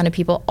a ton of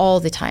people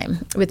all the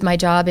time with my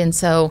job. And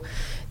so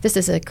this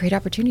is a great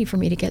opportunity for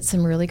me to get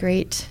some really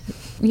great,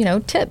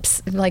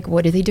 tips. Like,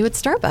 what do they do at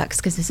Starbucks?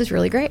 Because this is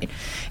really great.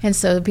 And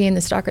so being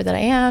the stalker that I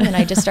am, and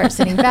I just start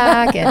sitting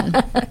back and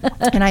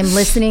I'm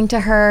listening to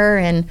her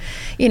and,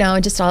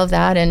 just all of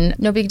that, and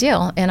no big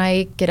deal. And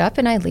I get up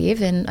and I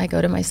leave and I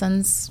go to my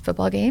son's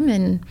football game,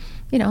 and,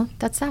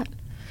 that's that.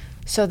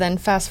 So then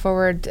fast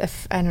forward,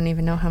 I don't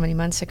even know how many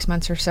months, 6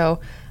 months or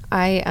so,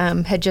 I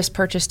had just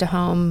purchased a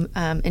home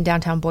in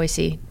downtown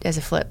Boise as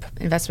a flip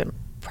investment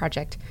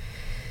project.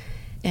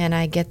 And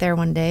I get there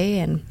one day,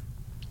 and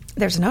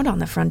there's a note on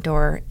the front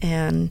door,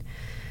 and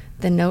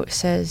the note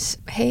says,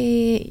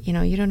 hey,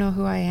 you don't know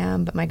who I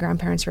am, but my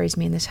grandparents raised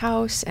me in this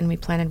house, and we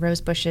planted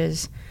rose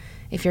bushes.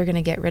 If you're going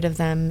to get rid of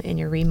them in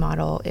your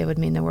remodel, it would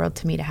mean the world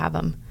to me to have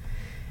them.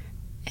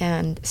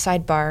 And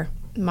sidebar,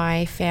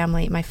 my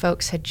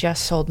folks had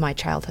just sold my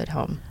childhood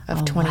home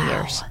of 20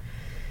 years.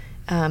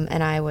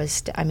 And I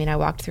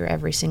walked through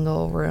every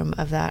single room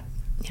of that,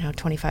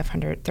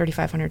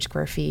 3,500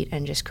 square feet,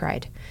 and just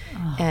cried.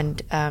 Oh.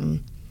 And,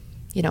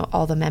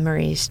 all the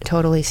memories,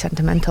 totally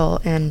sentimental,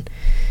 and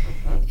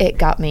it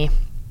got me.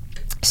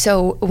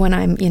 So when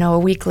I'm, a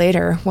week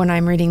later, when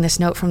I'm reading this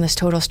note from this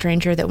total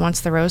stranger that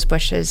wants the rose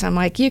bushes, I'm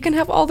like, you can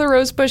have all the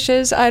rose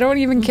bushes. I don't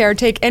even care.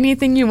 Take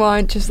anything you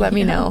want. Just let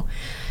me know.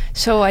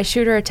 So I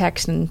shoot her a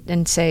text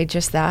and say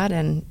just that,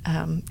 and,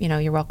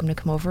 you're welcome to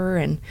come over.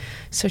 And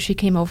so she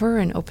came over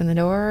and opened the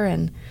door,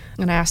 and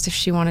I asked if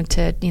she wanted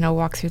to,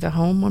 walk through the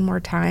home one more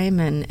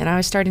time. And I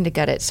was starting to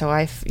get it. So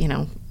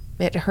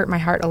it hurt my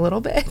heart a little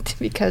bit,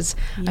 because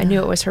I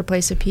knew it was her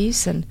place of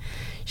peace. And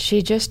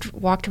she just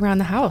walked around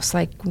the house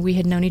like we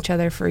had known each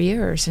other for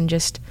years, and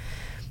just,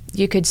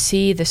 you could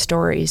see the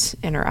stories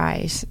in her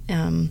eyes.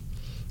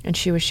 And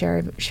she was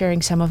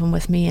sharing some of them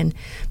with me,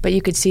 but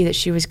you could see that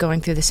she was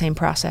going through the same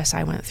process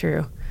I went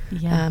through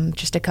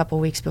just a couple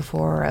weeks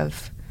before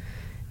of,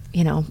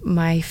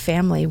 my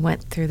family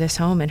went through this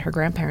home, and her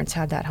grandparents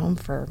had that home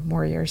for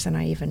more years than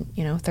I even,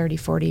 30,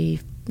 40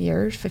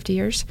 years, 50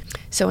 years.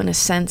 So in a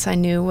sense, I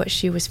knew what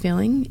she was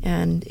feeling,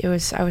 and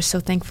I was so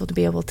thankful to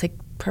be able to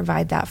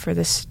provide that for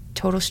this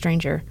total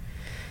stranger.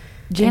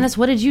 Janice,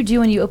 what did you do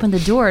when you opened the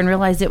door and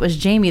realized it was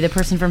Jamie, the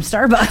person from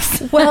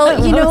Starbucks?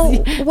 Well, you know,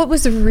 what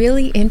was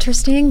really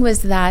interesting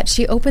was that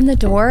she opened the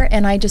door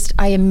and I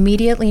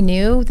immediately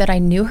knew that I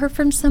knew her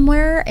from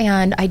somewhere,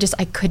 and I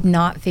could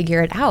not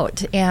figure it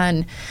out.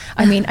 And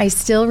I mean, I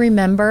still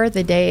remember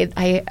the day.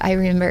 I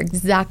remember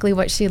exactly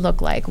what she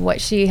looked like, what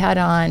she had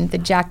on, the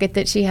jacket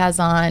that she has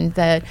on,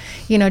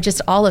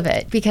 just all of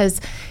it,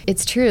 because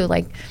it's true.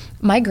 Like,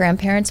 my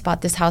grandparents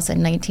bought this house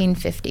in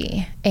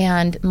 1950,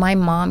 and my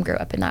mom grew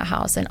up in that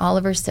house and all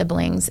of her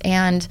siblings.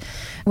 And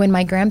when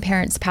my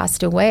grandparents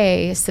passed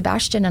away,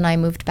 Sebastian and I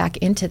moved back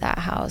into that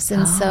house.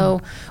 And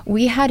so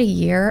we had a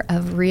year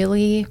of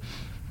really,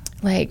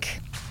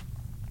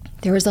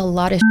 there was a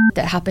lot of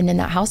that happened in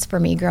that house for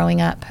me growing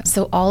up.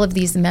 So all of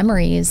these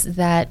memories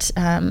that,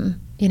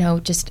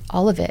 just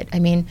all of it. I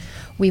mean,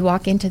 we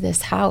walk into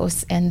this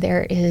house and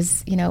there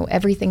is,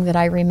 everything that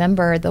I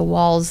remember, the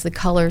walls, the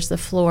colors, the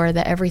floor,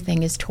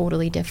 everything is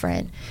totally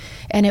different.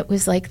 And it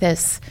was like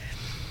this,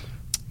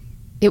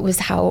 it's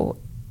how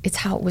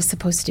it was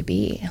supposed to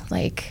be.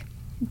 Like,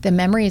 the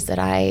memories that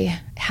I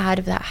had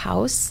of that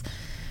house,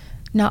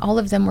 not all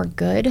of them were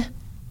good.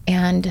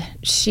 And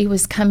she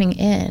was coming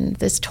in,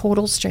 this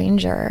total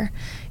stranger,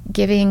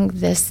 giving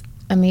this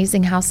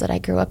amazing house that I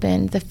grew up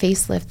in the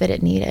facelift that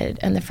it needed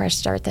and the fresh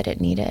start that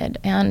it needed,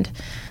 and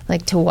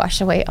to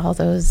wash away all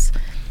those,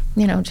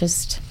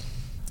 just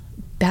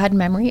bad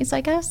memories,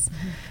 I guess.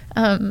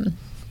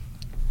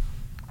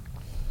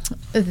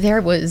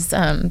 There was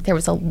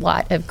a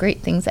lot of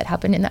great things that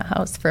happened in that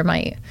house for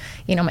my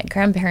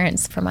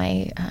grandparents, for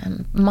my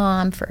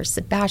mom, for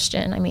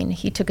Sebastian. I mean,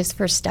 he took his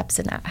first steps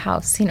in that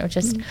house,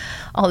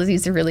 all of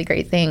these are really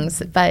great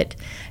things. But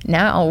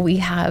now we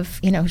have,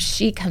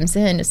 she comes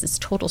in as this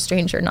total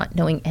stranger, not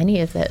knowing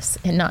any of this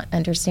and not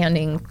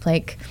understanding,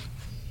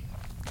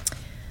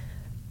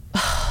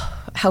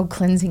 how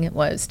cleansing it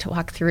was to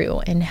walk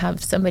through and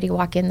have somebody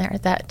walk in there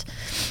that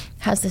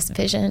has this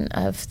vision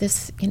of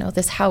this,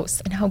 this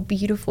house, and how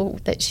beautiful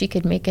that she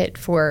could make it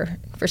for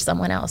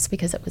someone else,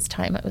 because it was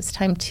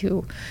time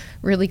to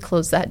really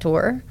close that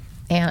door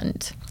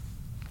and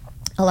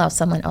allow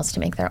someone else to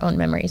make their own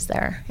memories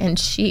there. And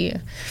she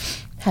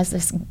has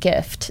this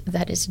gift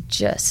that is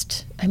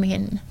just,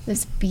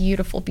 this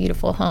beautiful,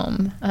 beautiful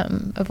home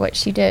of what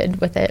she did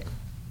with it.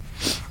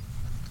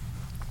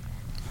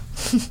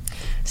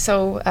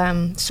 So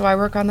I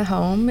work on the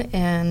home,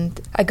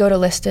 and I go to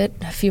list it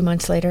a few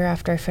months later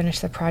after I finish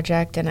the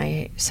project, and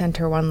I sent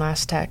her one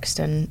last text.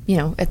 And,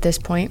 at this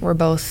point, we're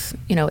both,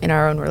 in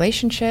our own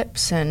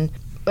relationships, and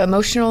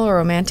emotional or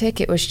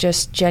romantic. It was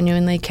just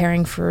genuinely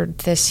caring for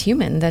this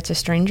human that's a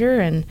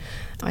stranger. And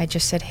I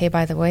just said, hey,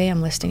 by the way,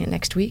 I'm listing it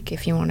next week.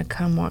 If you want to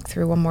come walk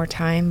through one more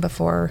time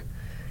before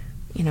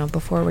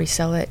we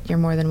sell it, you're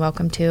more than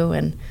welcome to.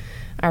 And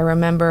I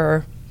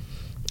remember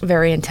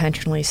very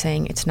intentionally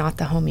saying, it's not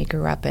the home you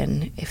grew up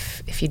in.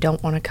 If you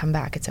don't want to come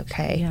back, it's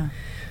okay. Yeah.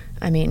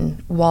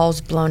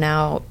 Walls blown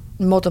out,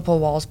 multiple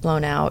walls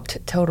blown out,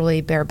 totally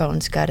bare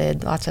bones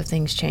gutted, lots of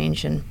things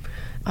changed, and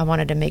I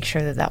wanted to make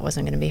sure that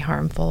wasn't going to be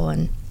harmful.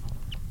 And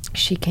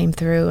she came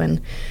through,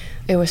 and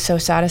it was so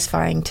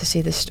satisfying to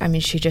see this.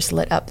 She just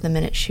lit up the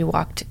minute she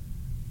walked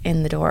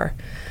in the door.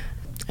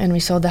 And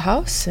we sold the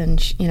house,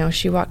 and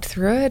she walked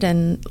through it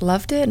and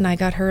loved it, and I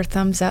got her a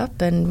thumbs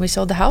up, and we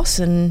sold the house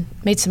and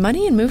made some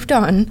money and moved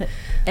on.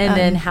 And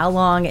then how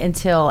long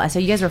until, so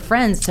you guys were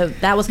friends, so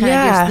that was kind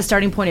of the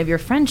starting point of your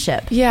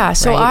friendship. Yeah,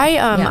 so right?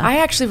 I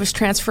actually was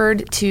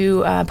transferred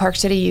to Park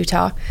City,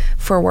 Utah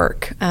for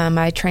work.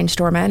 I trained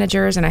store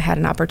managers, and I had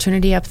an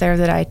opportunity up there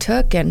that I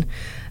took, and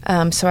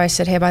so I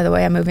said, hey, by the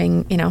way, I'm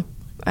moving,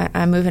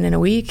 I'm moving in a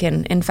week.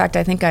 And in fact,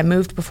 I think I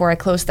moved before I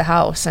closed the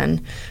house.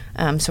 And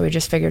so we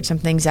just figured some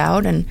things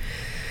out. And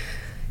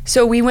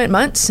so we went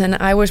months, and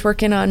I was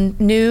working on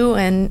new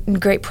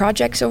and great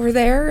projects over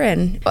there.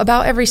 And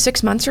about every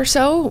 6 months or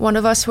so, one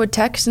of us would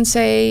text and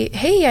say,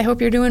 hey, I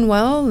hope you're doing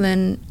well.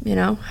 And,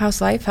 how's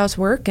life? How's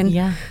work? And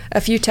a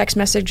few text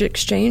message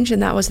exchange,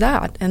 and that was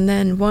that. And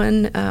then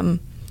one, I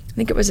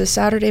think it was a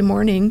Saturday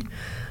morning,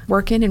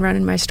 working and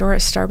running my store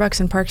at Starbucks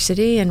in Park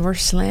City, and we're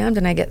slammed,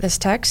 and I get this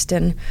text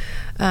and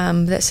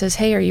that says,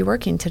 hey, are you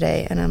working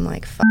today? And I'm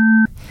like,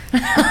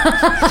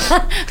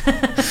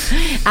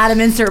 Adam,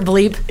 insert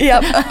bleep.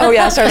 Yep. Oh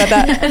yeah, sorry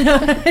about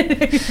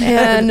that.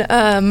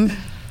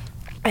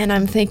 And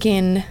I'm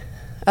thinking,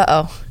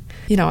 I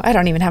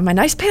don't even have my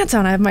nice pants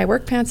on. I have my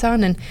work pants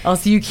on. And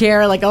so you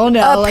care, oh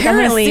no,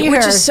 apparently,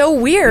 which is so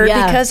weird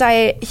because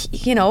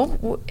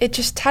it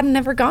just hadn't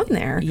ever gone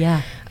there.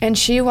 Yeah. And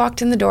she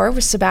walked in the door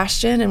with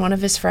Sebastian and one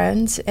of his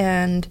friends,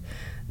 and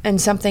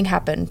something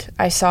happened.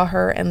 I saw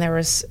her, and there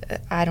was,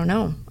 I don't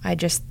know.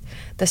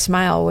 The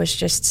smile was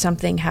just,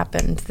 something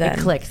happened then.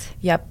 It clicked.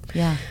 Yep.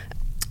 Yeah.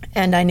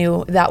 And I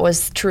knew that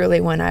was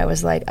truly when I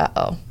was like,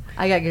 uh-oh.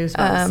 I got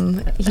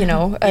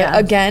goosebumps.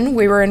 Again,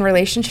 we were in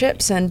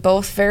relationships, and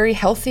both very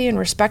healthy and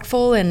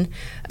respectful, and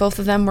both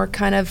of them were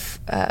kind of,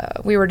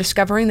 we were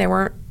discovering they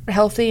weren't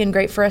healthy and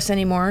great for us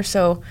anymore.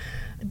 So,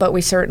 but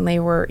we certainly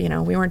were,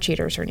 we weren't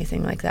cheaters or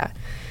anything like that.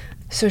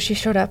 So she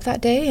showed up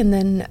that day, and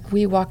then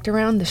we walked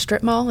around the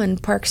strip mall in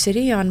Park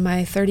City on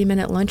my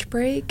 30-minute lunch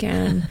break,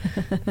 and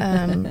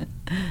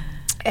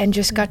and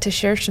just got to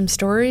share some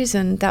stories.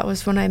 And that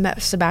was when I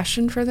met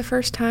Sebastian for the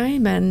first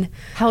time. And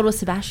How old was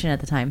Sebastian at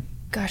the time?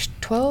 gosh,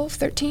 12,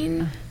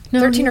 13? No,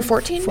 13 or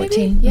 14,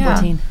 14. maybe? Yeah.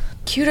 14.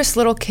 Cutest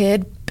little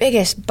kid,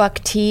 biggest buck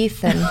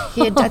teeth, and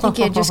I think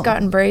he had just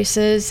gotten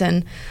braces,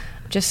 and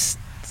just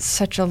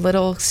such a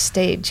little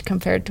stage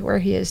compared to where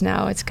he is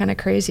now. It's kind of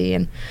crazy.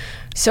 And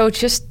so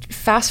just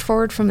fast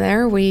forward from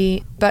there,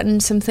 we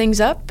buttoned some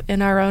things up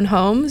in our own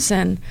homes,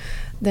 and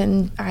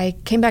then I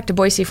came back to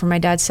Boise for my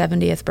dad's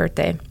 70th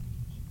birthday,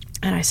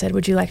 and I said,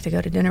 would you like to go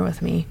to dinner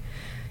with me?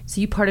 So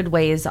you parted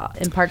ways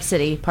in Park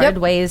City, parted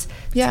Yep. ways,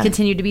 Yeah.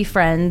 continued to be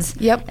friends.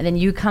 Yep. And then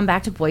you come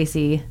back to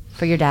Boise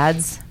for your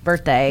dad's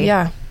birthday.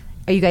 Yeah.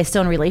 Are you guys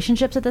still in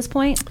relationships at this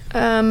point?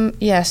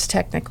 Yes,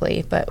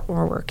 technically, but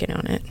we're working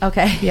on it.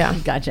 Okay. Yeah.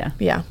 Gotcha.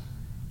 Yeah.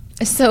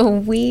 So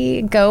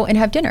we go and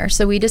have dinner.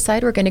 So we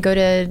decide we're going to go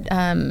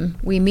to,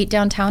 we meet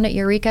downtown at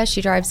Eureka.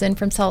 She drives in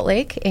from Salt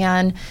Lake.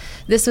 And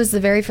this was the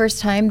very first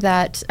time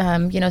that,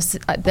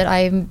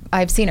 that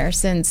I've seen her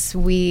since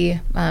we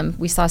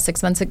saw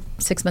 6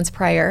 months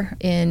prior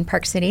in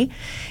Park City.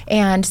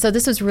 And so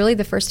this was really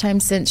the first time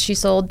since she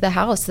sold the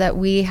house that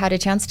we had a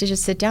chance to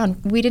just sit down.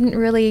 We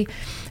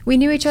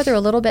knew each other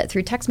a little bit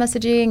through text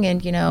messaging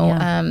and,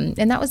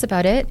 and that was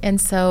about it. And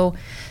so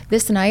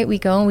this night we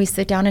go and we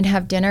sit down and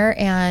have dinner,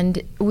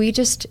 and we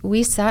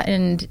sat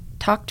and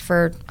talked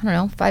for,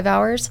 5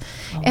 hours.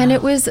 Oh, and wow.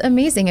 it was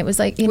amazing. It was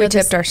like, We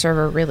tipped our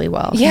server really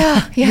well.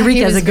 Yeah.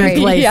 Eureka's a good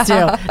place, too.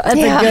 That's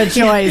a good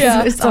choice.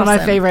 Yeah, It's one of my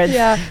awesome. favorites.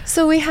 Yeah.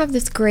 So we have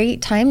this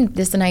great time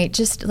this night,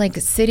 just like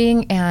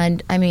sitting,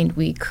 and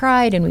we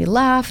cried and we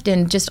laughed,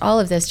 and just all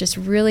of this, just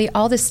really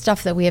all this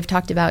stuff that we have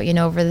talked about,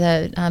 over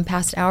the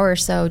past hour or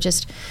so,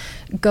 just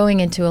going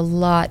into a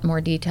lot more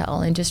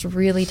detail and just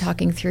really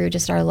talking through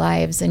just our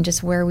lives and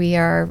just where we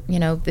are,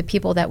 the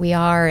people that we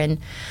are, and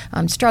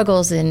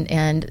struggles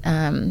and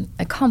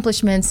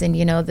accomplishments, and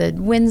the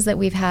wins that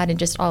we've had, and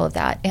just all of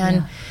that.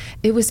 And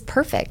it was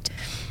perfect.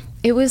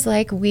 It was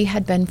like we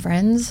had been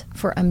friends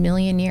for a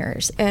million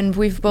years. And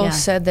we've both Yeah.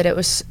 said that it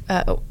was,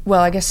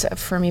 I guess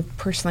for me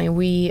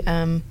personally,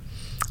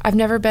 I've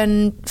never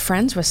been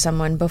friends with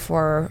someone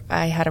before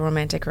I had a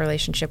romantic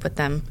relationship with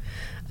them.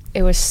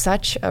 It was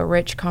such a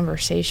rich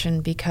conversation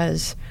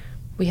because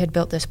we had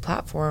built this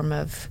platform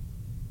of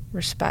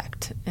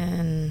respect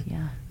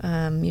and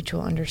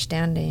mutual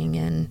understanding,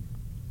 and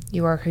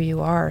you are who you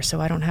are,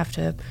 so I don't have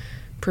to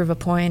prove a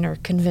point or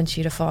convince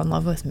you to fall in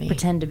love with me.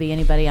 Pretend to be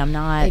anybody I'm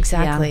not.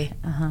 Exactly.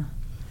 Yeah. Uh-huh.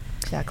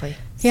 Exactly.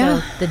 Yeah.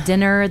 So the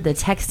dinner, the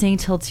texting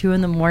till 2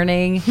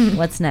 a.m.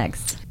 What's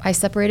next? I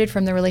separated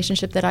from the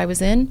relationship that I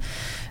was in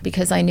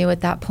because I knew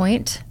at that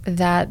point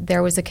that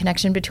there was a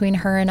connection between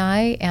her and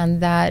I,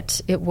 and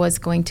that it was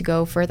going to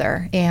go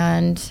further.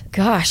 And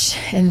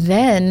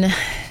then,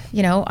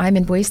 I'm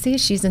in Boise,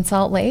 she's in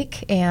Salt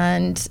Lake,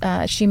 and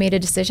she made a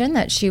decision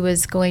that she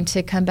was going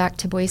to come back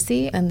to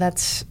Boise. And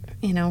that's,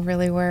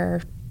 really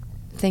where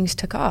things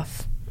took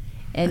off.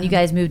 And you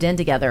guys moved in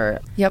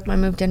together. Yep, I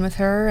moved in with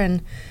her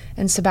and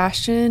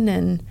Sebastian,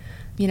 and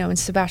and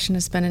Sebastian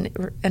has been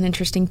an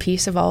interesting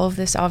piece of all of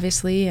this,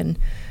 obviously, and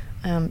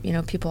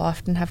people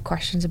often have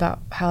questions about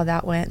how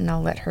that went, and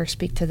I'll let her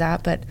speak to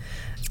that. But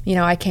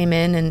I came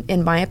in, and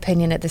in my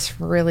opinion, at this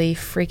really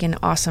freaking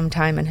awesome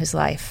time in his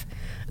life.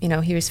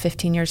 He was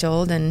 15 years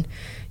old, and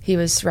he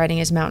was riding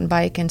his mountain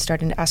bike and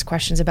starting to ask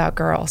questions about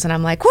girls, and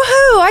I'm like,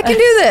 woohoo, I can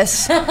do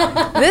this.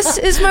 This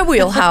is my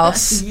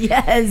wheelhouse.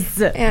 Yes.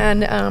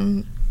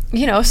 And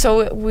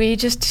so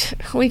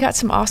we got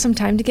some awesome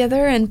time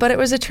together, but it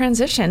was a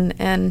transition,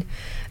 and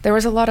there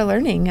was a lot of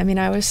learning.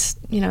 I was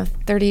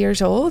 30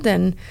 years old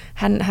and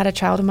hadn't had a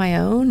child of my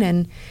own,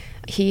 and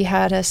he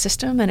had a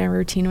system and a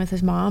routine with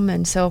his mom,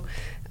 and so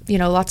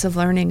lots of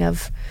learning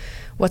of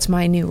what's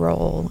my new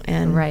role,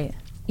 and Right.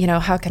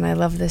 How can I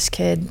love this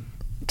kid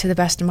to the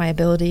best of my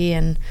ability,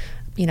 and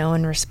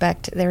and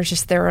respect. There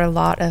were a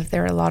lot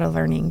of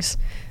learnings.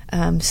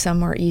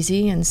 Some were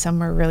easy and some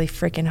were really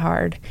freaking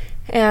hard.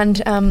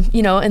 And,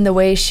 and the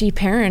way she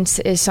parents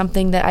is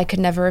something that I could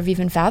never have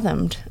even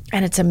fathomed.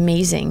 And it's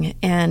amazing.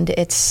 And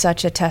it's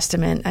such a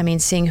testament.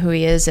 Seeing who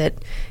he is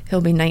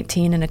he'll be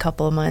 19 in a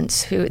couple of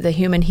months, the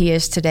human he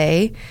is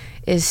today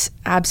is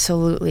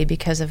absolutely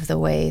because of the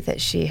way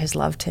that she has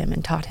loved him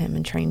and taught him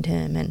and trained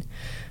him, and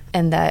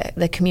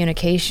the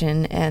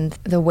communication and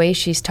the way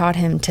she's taught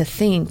him to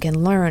think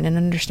and learn and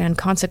understand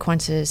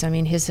consequences.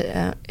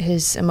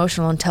 His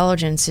emotional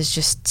intelligence is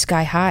just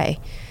sky high,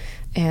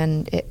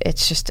 and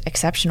it's just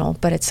exceptional,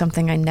 but it's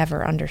something I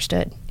never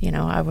understood.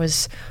 I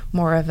was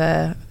more of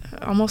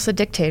almost a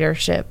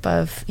dictatorship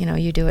of,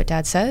 you do what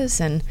dad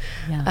says, and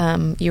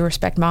you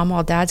respect mom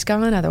while dad's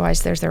gone,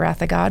 otherwise there's the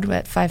wrath of God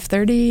at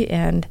 5:30,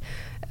 and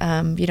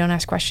you don't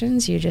ask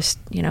questions, you just,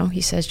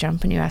 he says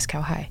jump and you ask how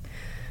high.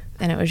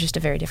 And it was just a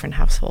very different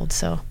household.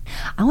 So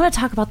I want to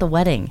talk about the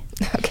wedding.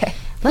 okay,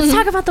 Let's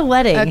talk about the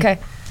wedding. Okay.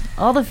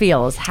 All the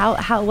feels.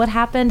 What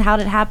happened? How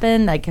did it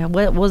happen? Like,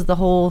 what was the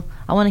whole?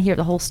 I want to hear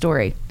the whole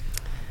story.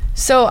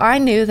 So I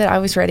knew that I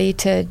was ready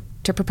to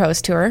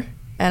propose to her.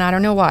 And I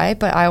don't know why,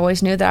 but I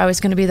always knew that I was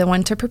going to be the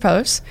one to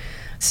propose.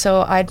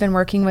 So I'd been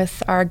working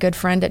with our good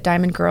friend at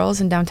Diamond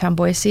Girls in downtown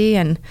Boise,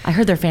 and I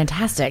heard they're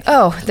fantastic.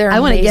 oh, they're I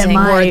want to amazing. get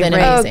my More than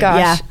ring. Oh amazing.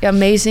 gosh, Yeah.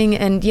 amazing.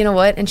 And you know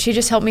what? And she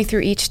just helped me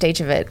through each stage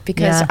of it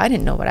because Yeah. I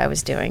didn't know what I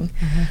was doing.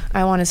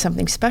 I wanted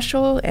something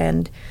special,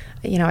 and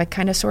I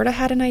kind of sort of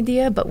had an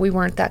idea, but we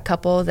weren't that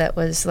couple that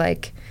was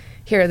like,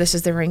 here, this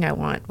is the ring I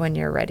want when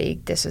you're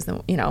ready. This is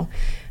the,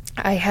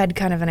 I had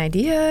kind of an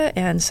idea,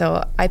 and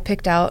so I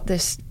picked out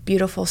this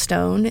beautiful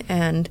stone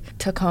and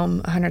took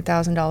home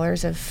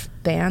 $100,000 of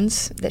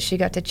bands that she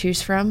got to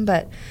choose from.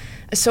 But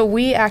so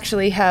we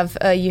actually have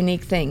a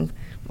unique thing.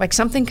 Like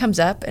something comes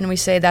up and we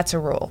say that's a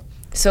rule.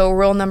 So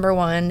rule number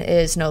 1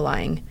 is no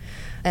lying.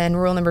 And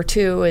rule number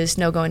 2 is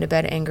no going to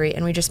bed angry,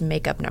 and we just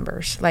make up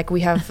numbers. Like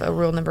we have a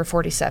rule number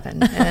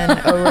 47 and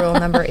a rule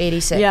number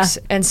 86. Yeah.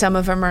 And some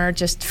of them are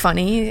just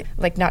funny,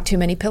 like not too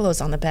many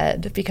pillows on the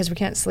bed because we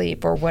can't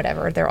sleep or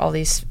whatever. They're all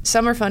these,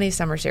 some are funny,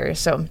 some are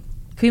serious. So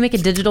Can we make a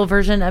digital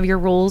version of your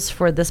rules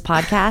for this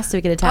podcast so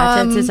we can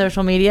attach it to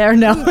social media, or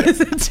no?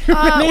 Is it too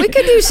many? we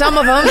could do some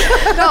of them,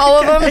 not all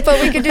of them, but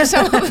we could do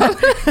some of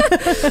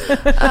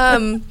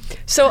them.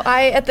 So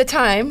at the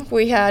time,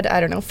 we had,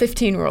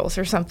 15 rules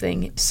or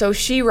something. So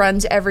she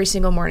runs every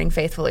single morning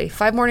faithfully,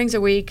 5 mornings a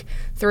week,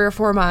 3 or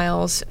 4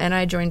 miles, and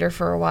I joined her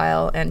for a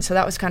while. And so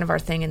that was kind of our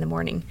thing in the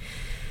morning.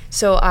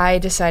 So I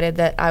decided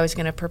that I was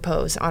going to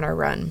propose on our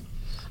run.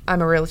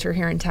 I'm a realtor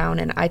here in town,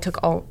 and I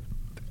took all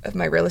of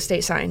my real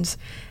estate signs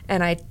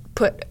and I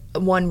put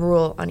one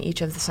rule on each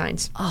of the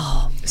signs.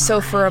 Oh,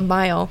 so for a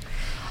mile,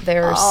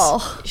 there's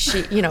Oh.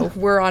 she,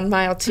 we're on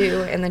mile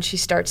 2, and then she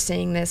starts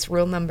saying this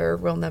rule number,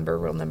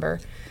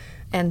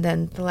 and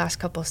then the last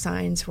couple of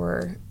signs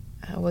were,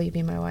 will you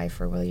be my wife,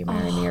 or will you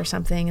marry me, or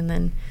something,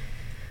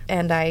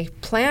 and I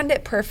planned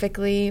it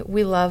perfectly.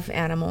 We love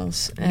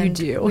animals. And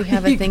do. We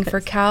have a You thing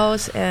for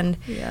cows, and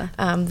Yeah.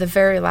 the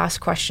very last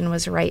question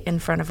was right in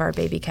front of our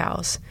baby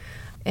cows.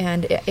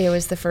 And it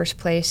was the first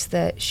place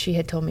that she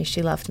had told me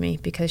she loved me,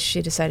 because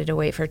she decided to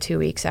wait for 2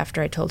 weeks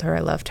after I told her I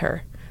loved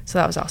her. So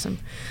that was awesome.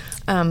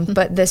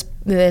 But this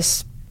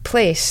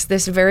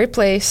very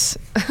place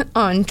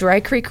on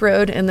Dry Creek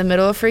Road in the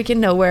middle of freaking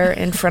nowhere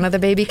in front of the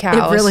baby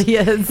cows. It really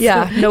is.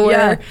 Yeah,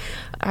 nowhere. Yeah.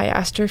 I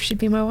asked her if she'd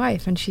be my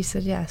wife, and she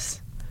said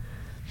yes.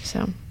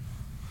 So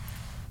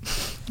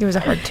it was a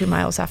hard 2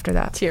 miles after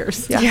that.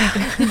 Tears. Yeah.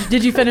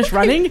 Did you finish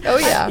running? Oh,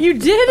 yeah. You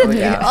did? Oh,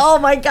 yeah. Oh,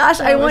 my gosh.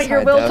 I was want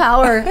your hard, though.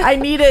 willpower. I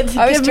need it.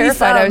 I was Give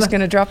terrified me I was some.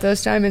 going to drop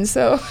those diamonds,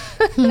 so.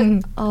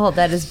 Oh,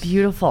 that is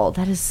beautiful.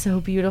 That is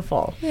so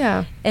beautiful.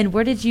 Yeah. And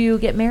where did you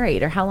get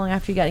married, or how long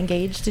after you got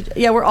engaged?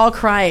 Yeah, we're all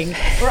crying.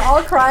 We're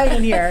all crying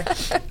in here.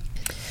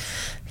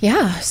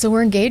 Yeah, so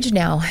we're engaged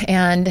now.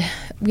 And,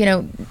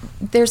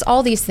 there's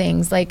all these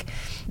things. Like,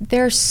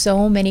 there's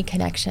so many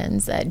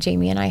connections that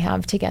Jamie and I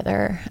have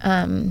together.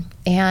 And,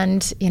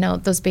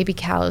 those baby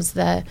cows,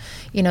 the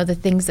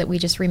things that we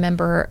just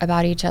remember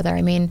about each other.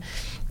 I mean,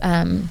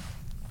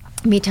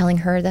 me telling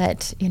her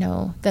that,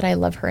 that I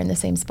love her in the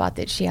same spot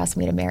that she asked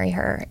me to marry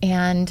her.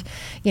 And,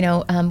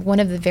 one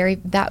of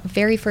that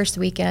very first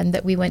weekend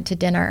that we went to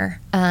dinner,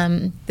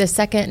 the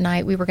second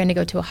night we were going to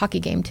go to a hockey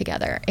game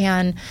together.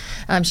 And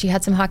she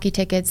had some hockey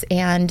tickets,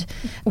 and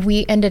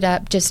we ended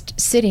up just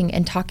sitting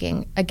and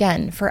talking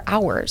again for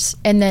hours.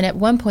 And then at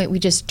one point we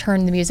just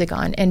turned the music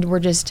on and we're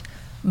just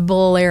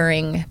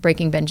blaring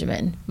Breaking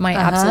Benjamin, my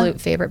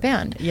absolute favorite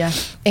band. Yeah.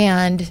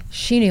 And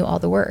she knew all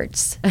the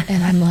words.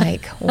 And I'm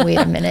like, wait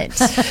a minute.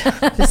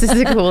 This is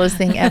the coolest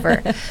thing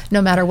ever.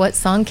 No matter what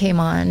song came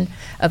on,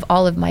 of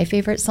all of my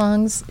favorite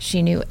songs,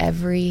 she knew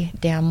every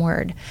damn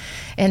word.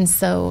 And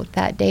so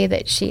that day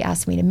that she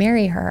asked me to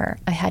marry her,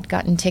 I had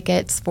gotten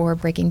tickets for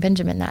Breaking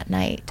Benjamin that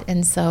night.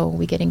 And so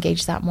we get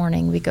engaged that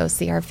morning. We go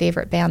see our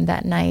favorite band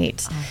that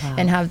night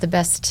and have the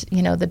best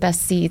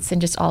seats and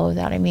just all of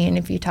that. I mean,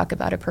 if you talk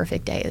about a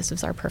perfect day, this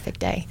was our perfect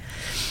day.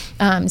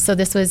 So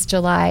this was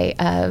July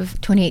of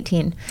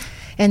 2018.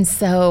 And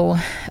so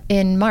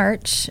in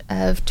March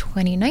of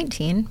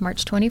 2019,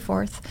 March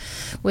 24th,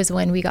 was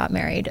when we got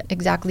married,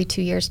 exactly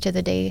 2 years to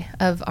the day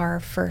of our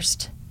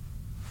first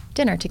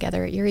dinner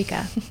together at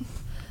Eureka.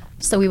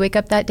 So we wake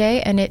up that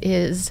day and it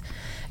is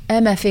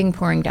MFing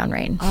pouring down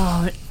rain.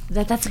 Oh,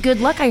 that's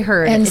good luck, I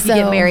heard. And if you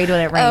get so- married when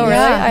it rains. Oh, really?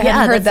 I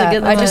hadn't heard that's a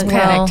that. good I just luck.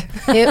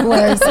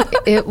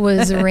 panicked. It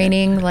was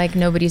raining like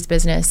nobody's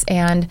business.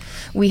 And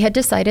we had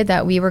decided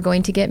that we were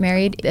going to get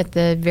married at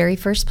the very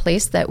first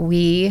place that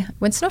we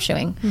went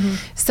snowshoeing.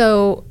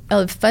 So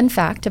a fun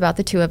fact about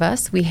the two of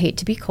us, we hate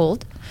to be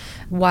cold.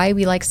 Why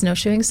we like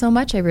snowshoeing so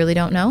much, I really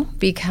don't know,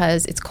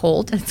 because it's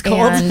cold. It's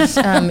cold.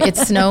 And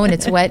it's snow and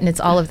it's wet and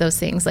it's all of those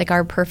things. Like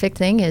our perfect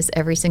thing is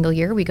every single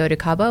year we go to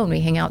Cabo and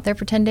we hang out there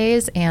for 10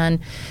 days, and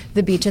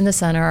the beach and the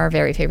sun are our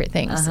very favorite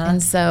things.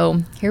 And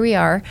so here we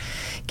are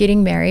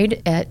getting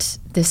married at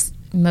this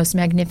most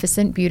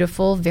magnificent,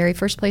 beautiful, very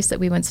first place that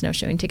we went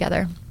snowshoeing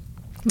together.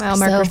 Mile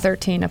marker So-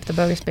 13 up the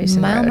Bogus Basin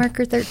Mile Road.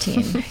 marker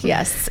 13,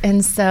 yes.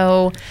 And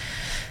so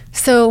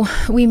So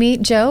we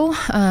meet Joe,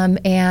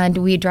 and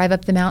we drive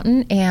up the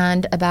mountain,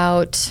 and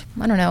about,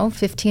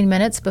 15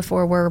 minutes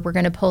before we're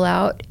going to pull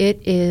out,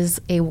 it is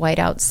a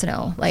whiteout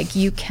snow. Like,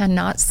 you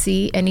cannot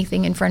see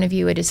anything in front of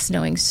you. It is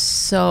snowing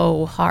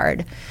so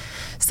hard.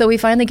 So we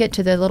finally get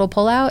to the little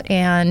pullout,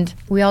 and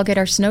we all get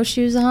our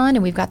snowshoes on,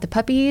 and we've got the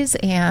puppies.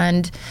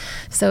 And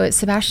so it's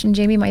Sebastian,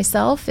 Jamie,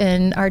 myself,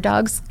 and our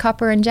dogs,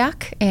 Copper and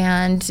Jack,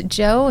 and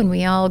Joe, and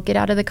we all get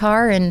out of the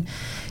car, and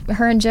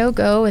her and Joe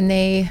go, and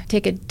they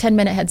take a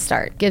 10-minute head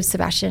start. Gives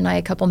Sebastian and I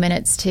a couple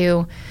minutes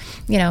to,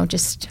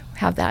 just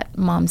have that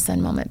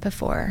mom-son moment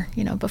before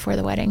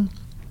the wedding.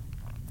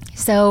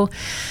 So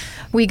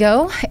we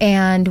go,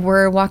 and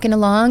we're walking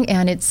along,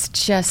 and it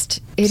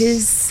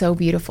is so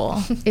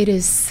beautiful. It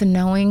is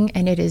snowing,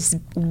 and it is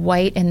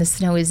white, and the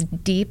snow is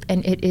deep,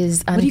 and it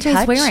is untouched. What are you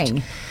guys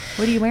wearing?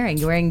 What are you wearing?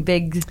 You wearing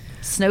big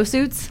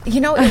snowsuits?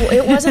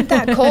 It wasn't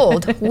that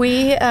cold.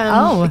 We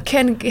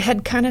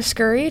had kind of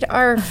scurried.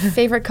 Our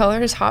favorite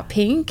color is hot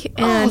pink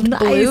and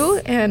blue.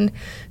 And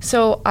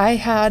so I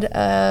had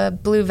a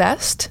blue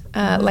vest,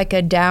 like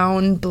a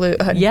down blue,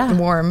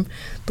 warm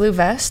blue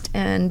vest.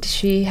 And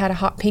she had a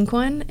hot pink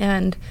one.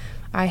 And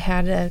I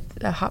had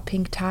a hot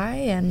pink tie.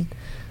 And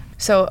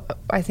so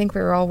I think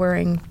we were all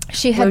wearing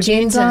she had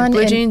jeans on,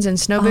 blue jeans and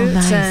snow boots,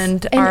 nice.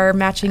 and our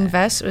matching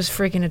vest was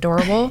freaking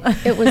adorable.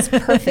 It was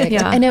perfect.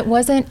 Yeah. And it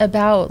wasn't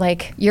about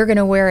like, you're going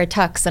to wear a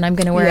tux and I'm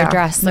going to wear a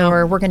dress,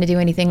 or we're going to do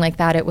anything like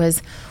that. It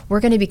was, we're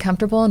going to be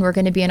comfortable and we're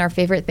going to be in our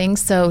favorite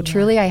things. So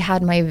truly, I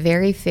had my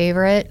very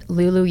favorite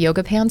Lulu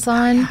yoga pants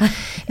on,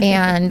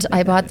 and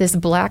I bought this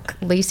black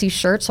lacy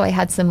shirt, so I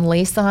had some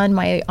lace on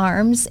my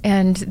arms,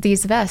 and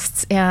these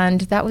vests,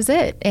 and that was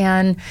it.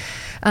 And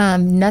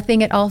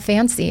nothing at all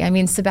fancy. I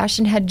mean,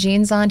 Sebastian had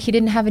jeans on. He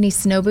didn't have any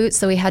snow boots,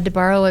 so he had to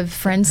borrow a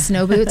friend's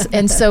snow boots.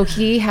 And so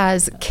he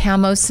has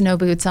camo snow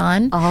boots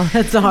on. Oh,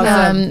 that's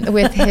awesome.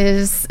 With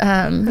his,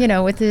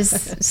 with his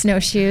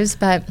snowshoes.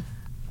 But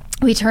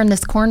we turned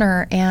this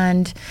corner,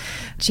 and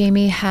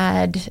Jamie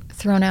had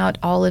thrown out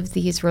all of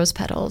these rose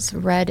petals,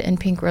 red and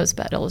pink rose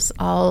petals,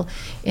 all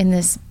in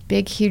this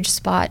big, huge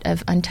spot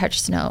of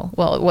untouched snow.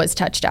 Well, it was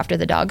touched after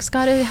the dogs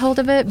got a hold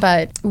of it,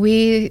 but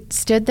we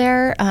stood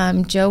there.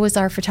 Joe was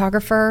our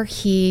photographer.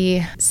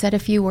 He said a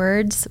few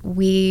words.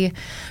 We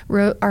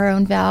wrote our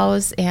own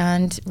vows,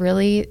 and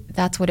really,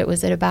 that's what it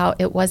was about.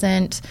 It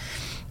wasn't,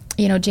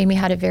 Jamie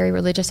had a very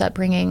religious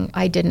upbringing.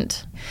 I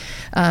didn't.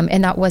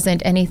 And that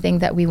wasn't anything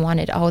that we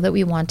wanted. All that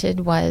we wanted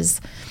was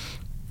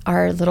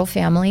our little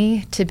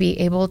family to be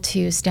able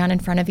to stand in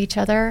front of each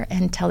other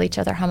and tell each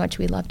other how much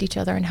we loved each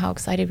other and how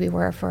excited we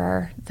were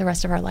for the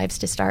rest of our lives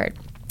to start.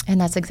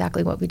 And that's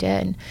exactly what we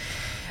did.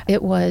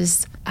 It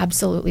was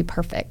absolutely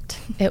perfect.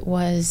 It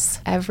was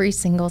every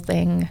single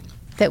thing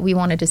that we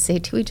wanted to say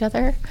to each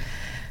other.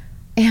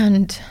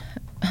 And,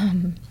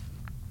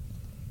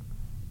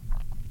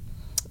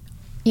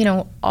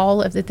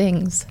 all of the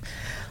things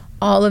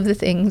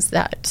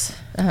that,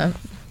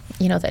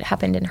 that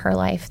happened in her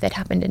life, that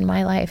happened in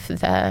my life,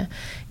 the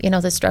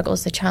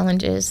struggles, the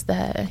challenges,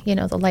 the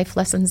life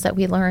lessons that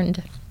we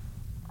learned.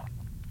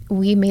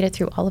 We made it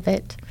through all of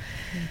it.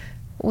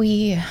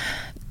 We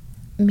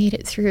made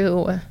it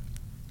through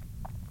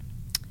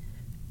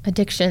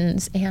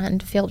addictions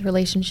and failed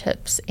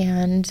relationships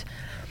and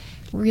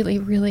really,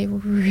 really,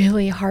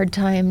 really hard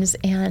times.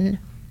 And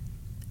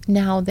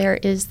now there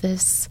is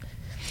this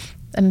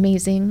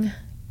amazing,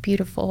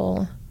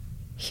 beautiful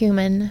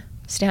human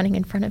standing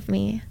in front of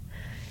me,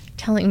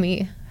 telling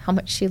me how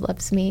much she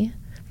loves me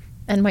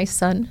and my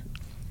son,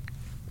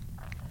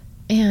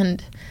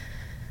 and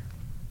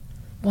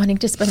wanting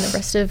to spend the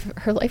rest of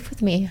her life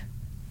with me.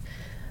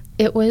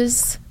 It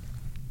was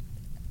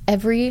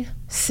every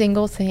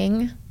single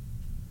thing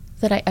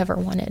that I ever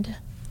wanted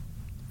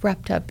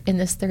wrapped up in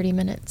this 30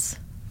 minutes.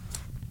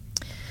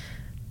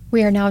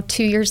 We are now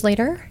 2 years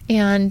later,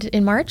 and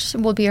in March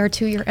will be our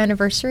 2-year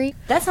anniversary.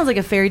 That sounds like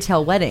a fairy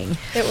tale wedding.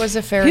 It was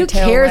a fairy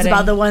tale Who cares wedding.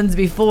 about the ones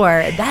before?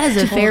 That is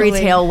a fairy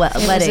tale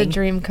wedding. It was a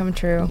dream come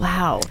true.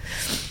 Wow.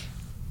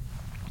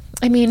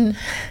 I mean,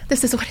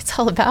 this is what it's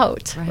all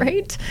about,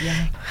 right?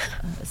 Yeah.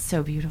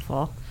 So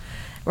beautiful.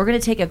 We're going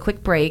to take a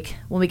quick break.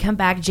 When we come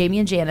back, Jamie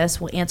and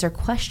Janice will answer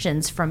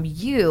questions from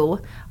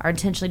you, our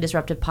Intentionally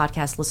Disruptive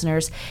podcast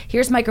listeners.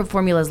 Here's Microbe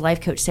Formula's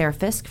life coach, Sarah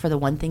Fisk, for the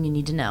one thing you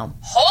need to know.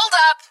 Hold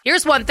up!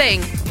 Here's one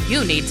thing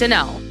you need to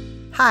know.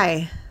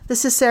 Hi,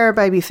 this is Sarah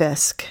Bybee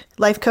Fisk,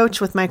 life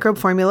coach with Microbe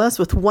Formulas,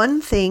 with one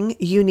thing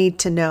you need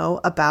to know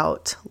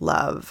about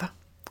love.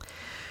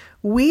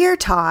 We are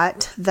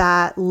taught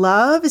that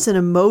love is an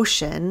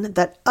emotion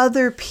that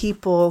other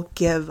people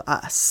give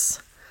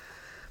us.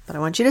 But I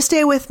want you to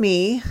stay with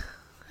me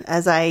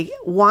as I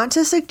want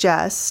to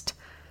suggest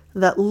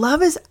that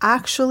love is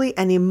actually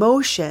an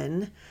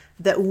emotion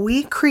that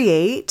we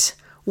create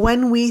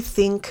when we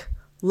think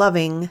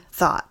loving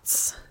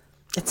thoughts.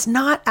 It's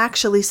not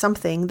actually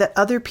something that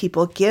other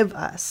people give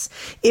us.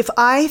 If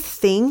I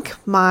think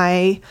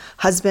my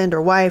husband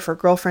or wife or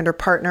girlfriend or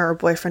partner or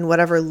boyfriend,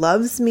 whatever,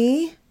 loves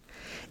me,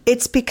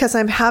 it's because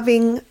I'm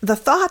having the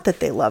thought that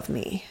they love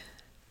me.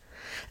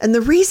 And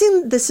the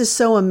reason this is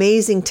so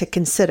amazing to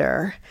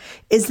consider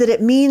is that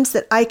it means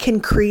that I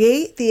can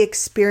create the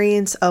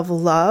experience of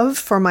love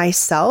for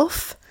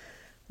myself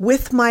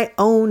with my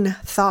own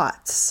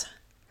thoughts.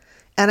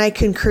 And I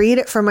can create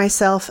it for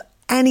myself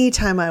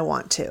anytime I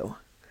want to.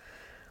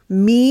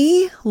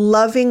 Me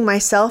loving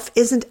myself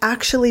isn't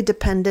actually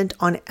dependent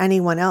on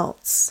anyone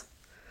else.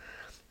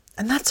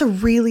 And that's a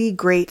really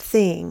great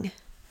thing.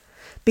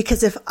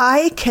 Because if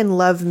I can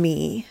love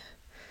me,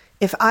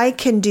 if I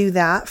can do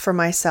that for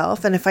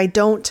myself, and if I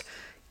don't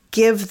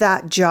give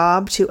that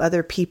job to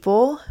other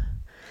people,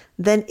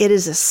 then it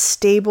is a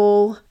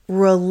stable,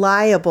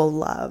 reliable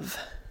love.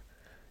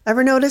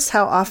 Ever notice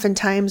how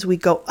oftentimes we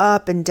go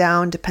up and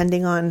down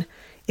depending on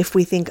if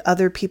we think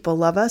other people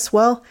love us?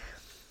 Well,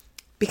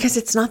 because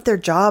it's not their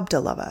job to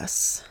love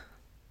us.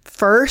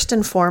 First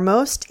and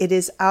foremost, it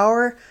is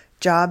our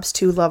jobs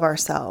to love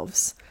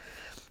ourselves.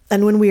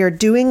 And when we are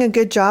doing a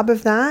good job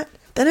of that,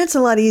 then it's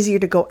a lot easier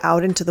to go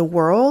out into the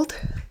world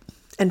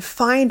and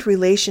find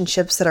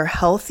relationships that are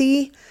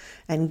healthy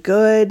and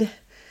good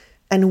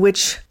and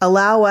which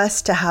allow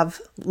us to have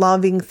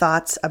loving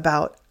thoughts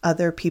about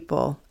other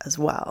people as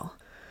well.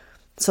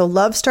 So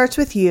love starts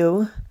with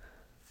you,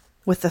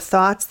 with the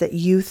thoughts that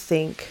you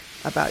think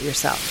about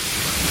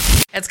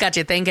yourself. It's got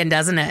you thinking,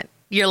 doesn't it?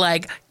 You're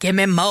like, give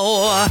me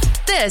more.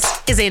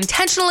 This is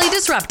Intentionally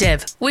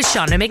Disruptive with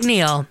Shauna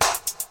McNeil.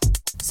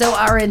 So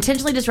our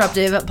Intentionally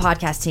Disruptive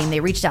podcast team,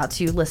 they reached out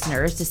to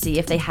listeners to see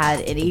if they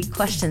had any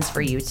questions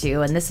for you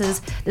two. And this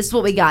is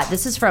what we got.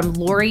 This is from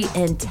Lori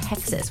in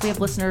Texas. We have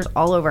listeners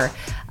all over.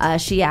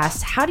 She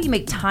asked, how do you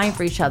make time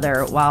for each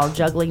other while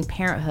juggling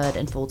parenthood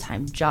and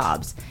full-time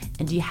jobs?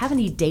 And do you have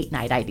any date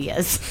night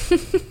ideas?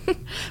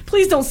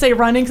 Please don't say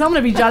running, because I'm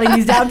going to be jotting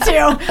these down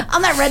too.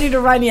 I'm not ready to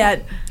run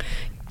yet.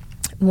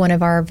 One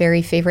of our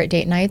very favorite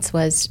date nights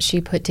was she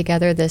put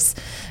together this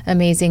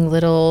amazing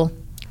little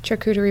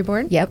Charcuterie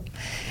board? Yep.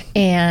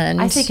 And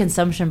I say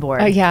consumption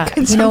board. Oh, yeah.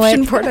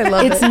 Consumption board, I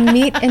love it's it. It's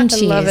meat and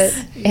cheese. I love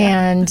it. Yeah.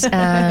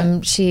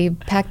 And she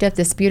packed up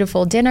this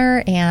beautiful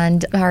dinner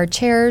and our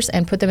chairs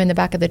and put them in the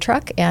back of the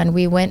truck. And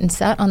we went and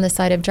sat on the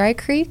side of Dry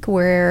Creek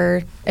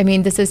where, I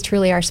mean, this is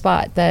truly our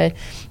spot. The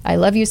I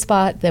love you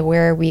spot, the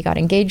where we got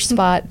engaged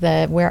spot,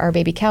 the where our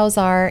baby cows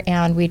are.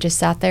 And we just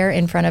sat there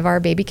in front of our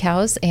baby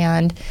cows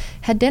and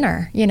had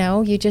dinner. You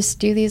know, you just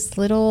do these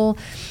little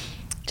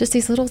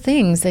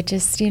things that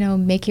just,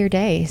 make your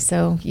day.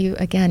 So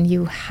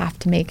you have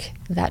to make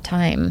that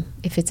time.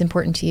 If it's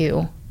important to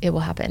you, it will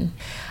happen.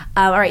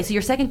 All right. So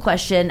your second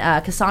question,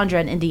 Cassandra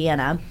in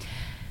Indiana,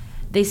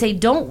 they say,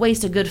 don't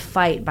waste a good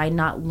fight by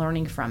not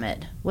learning from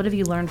it. What have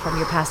you learned from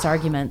your past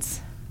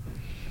arguments?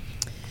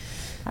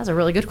 That's a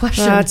really good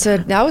question.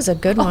 That was a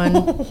good one.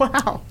 Oh,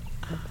 wow.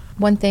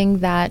 One thing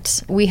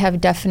that we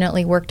have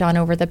definitely worked on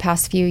over the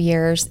past few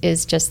years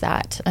is just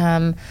that.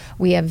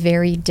 We have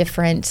very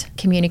different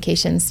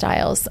communication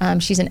styles.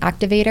 She's an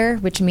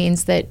activator, which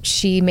means that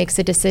she makes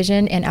a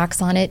decision and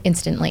acts on it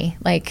instantly.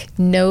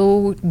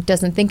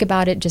 Doesn't think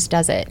about it, just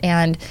does it.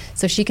 And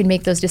so she can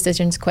make those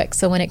decisions quick.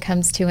 So when it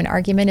comes to an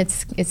argument,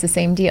 it's the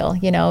same deal.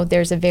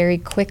 There's a very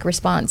quick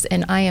response.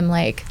 And I am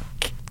like,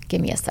 give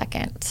me a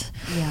second.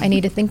 Yeah. I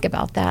need to think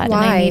about that.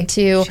 Why? And I need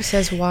to. She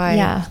says why.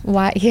 Yeah.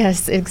 Why?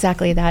 Yes,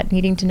 exactly that.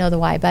 Needing to know the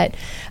why. But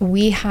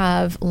we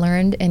have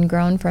learned and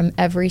grown from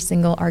every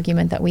single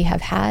argument that we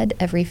have had,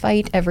 every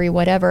fight, every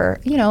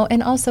whatever,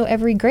 and also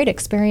every great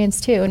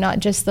experience too. Not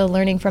just the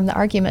learning from the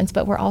arguments,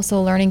 but we're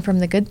also learning from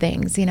the good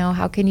things.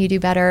 How can you do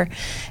better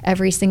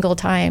every single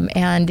time?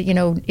 And,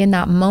 in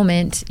that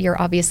moment,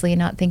 you're obviously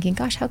not thinking,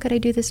 gosh, how could I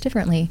do this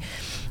differently?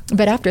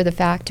 But after the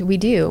fact,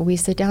 we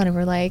sit down and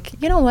we're like,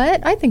 you know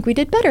what? I think we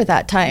did better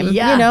that time,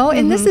 Yeah.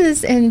 And this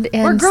is, and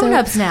we're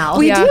grown-ups now.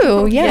 We Yeah.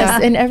 do, yes.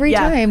 Yeah. And every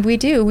Yeah. time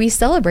we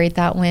celebrate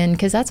that win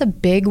because that's a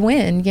big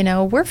win.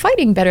 We're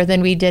fighting better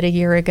than we did a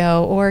year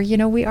ago, or,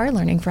 we are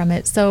learning from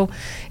it. So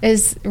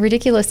as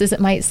ridiculous as it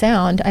might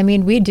sound, I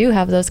mean, we do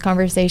have those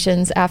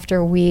conversations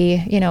after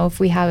we, if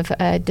we have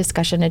a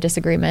discussion, a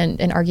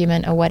disagreement, an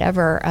argument, or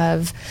whatever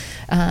of,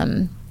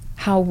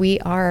 how we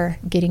are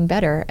getting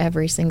better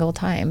every single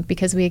time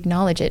because we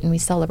acknowledge it and we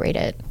celebrate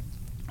it.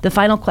 The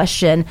final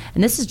question,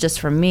 and this is just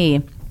from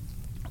me,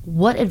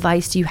 what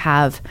advice do you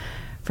have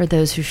for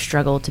those who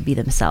struggle to be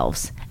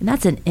themselves? And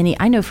that's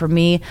I know for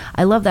me,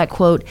 I love that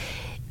quote,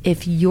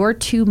 if you're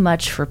too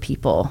much for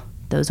people,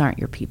 those aren't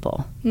your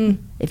people.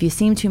 If you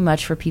seem too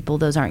much for people,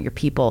 those aren't your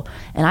people.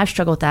 And I've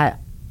struggled with that.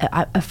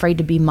 I'm afraid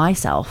to be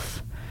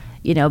myself.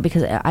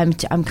 Because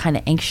I'm kind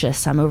of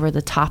anxious. I'm over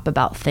the top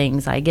about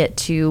things. I get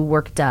too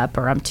worked up,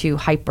 or I'm too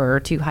hyper, or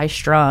too high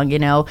strung.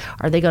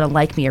 Are they going to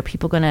like me?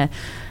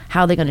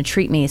 How are they going to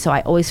treat me? So I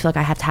always feel like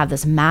I have to have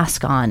this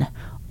mask on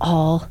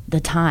all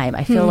the time.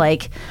 I feel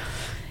like,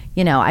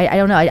 I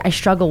don't know. I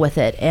struggle with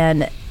it.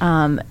 And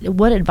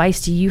what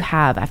advice do you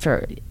have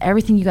after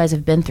everything you guys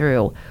have been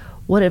through?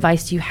 What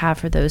advice do you have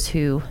for those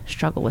who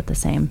struggle with the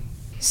same?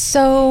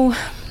 So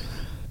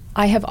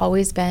I have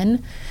always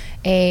been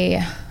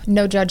a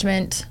no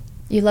judgment,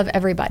 You love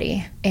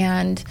everybody.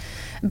 And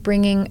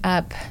bringing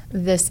up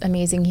this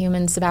amazing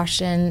human,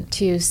 Sebastian,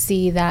 to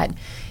see that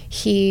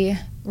he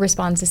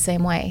responds the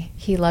same way.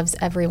 He loves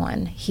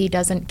everyone. He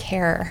doesn't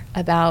care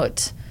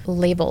about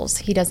labels.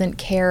 He doesn't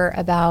care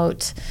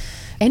about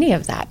any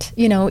of that.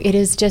 You know, it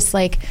is just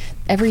like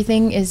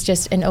everything is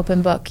just an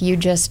open book. You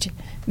just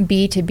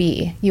be to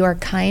be. You are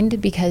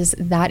kind because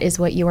that is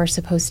what you are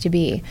supposed to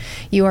be.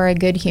 You are a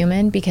good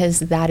human because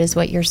that is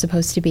what you're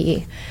supposed to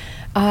be.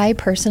 I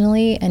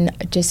personally, and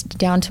just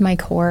down to my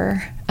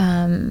core,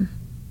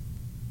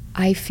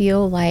 I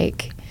feel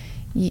like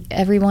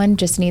everyone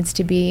just needs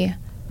to be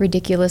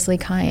ridiculously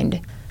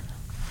kind.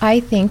 I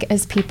think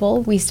as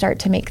people, we start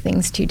to make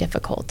things too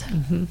difficult.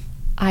 Mm-hmm.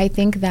 I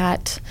think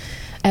that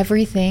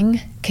everything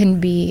can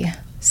be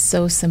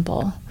so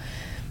simple.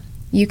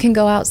 You can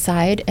go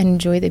outside and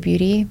enjoy the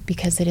beauty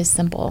because it is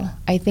simple.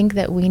 I think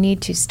that we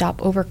need to stop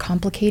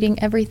overcomplicating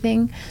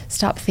everything,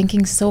 stop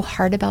thinking so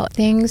hard about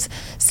things,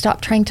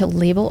 stop trying to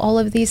label all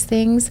of these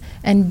things,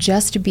 and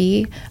just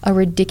be a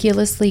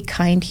ridiculously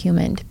kind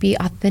human, be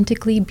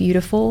authentically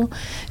beautiful,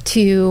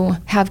 to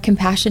have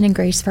compassion and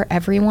grace for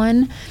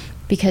everyone,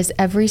 because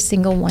every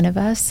single one of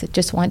us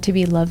just want to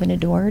be loved and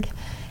adored.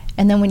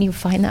 And then when you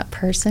find that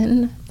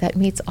person that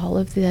meets all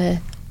of the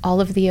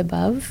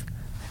above,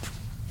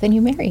 then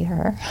you marry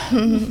her.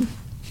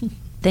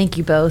 Thank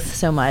you both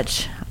so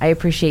much. I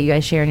appreciate you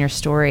guys sharing your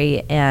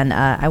story, and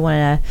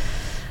I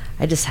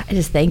just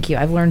thank you.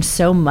 I've learned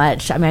so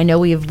much. I mean, I know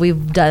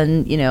we've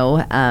done,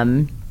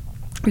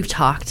 we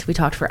talked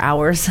for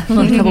hours a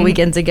couple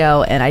weekends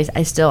ago, and I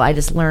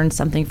just learned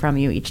something from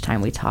you each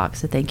time we talk.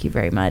 So thank you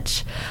very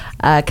much.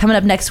 Coming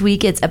up next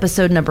week, it's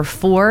episode number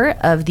 4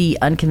 of the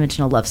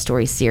Unconventional Love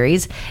Story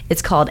series.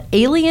 It's called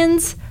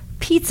Aliens,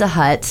 Pizza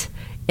Hut,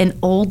 and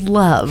Old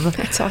Love.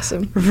 That's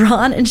awesome.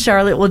 Ron and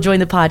Charlotte will join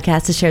the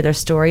podcast to share their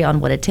story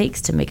on what it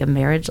takes to make a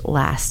marriage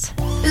last.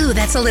 Ooh,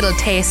 that's a little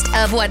taste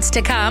of what's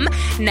to come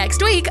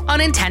next week on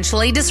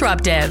Intentionally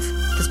Disruptive.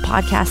 This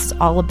podcast is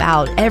all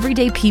about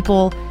everyday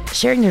people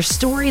sharing their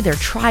story, their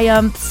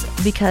triumphs,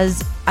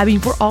 because, I mean,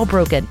 we're all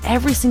broken.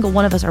 Every single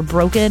one of us are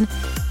broken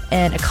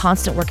and a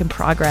constant work in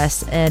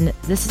progress. And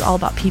this is all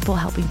about people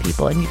helping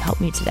people, and you've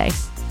helped me today.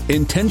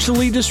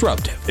 Intentionally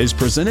Disruptive is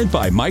presented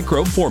by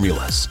Microbe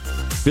Formulas.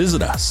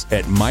 Visit us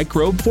at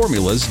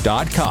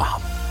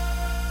microbeformulas.com.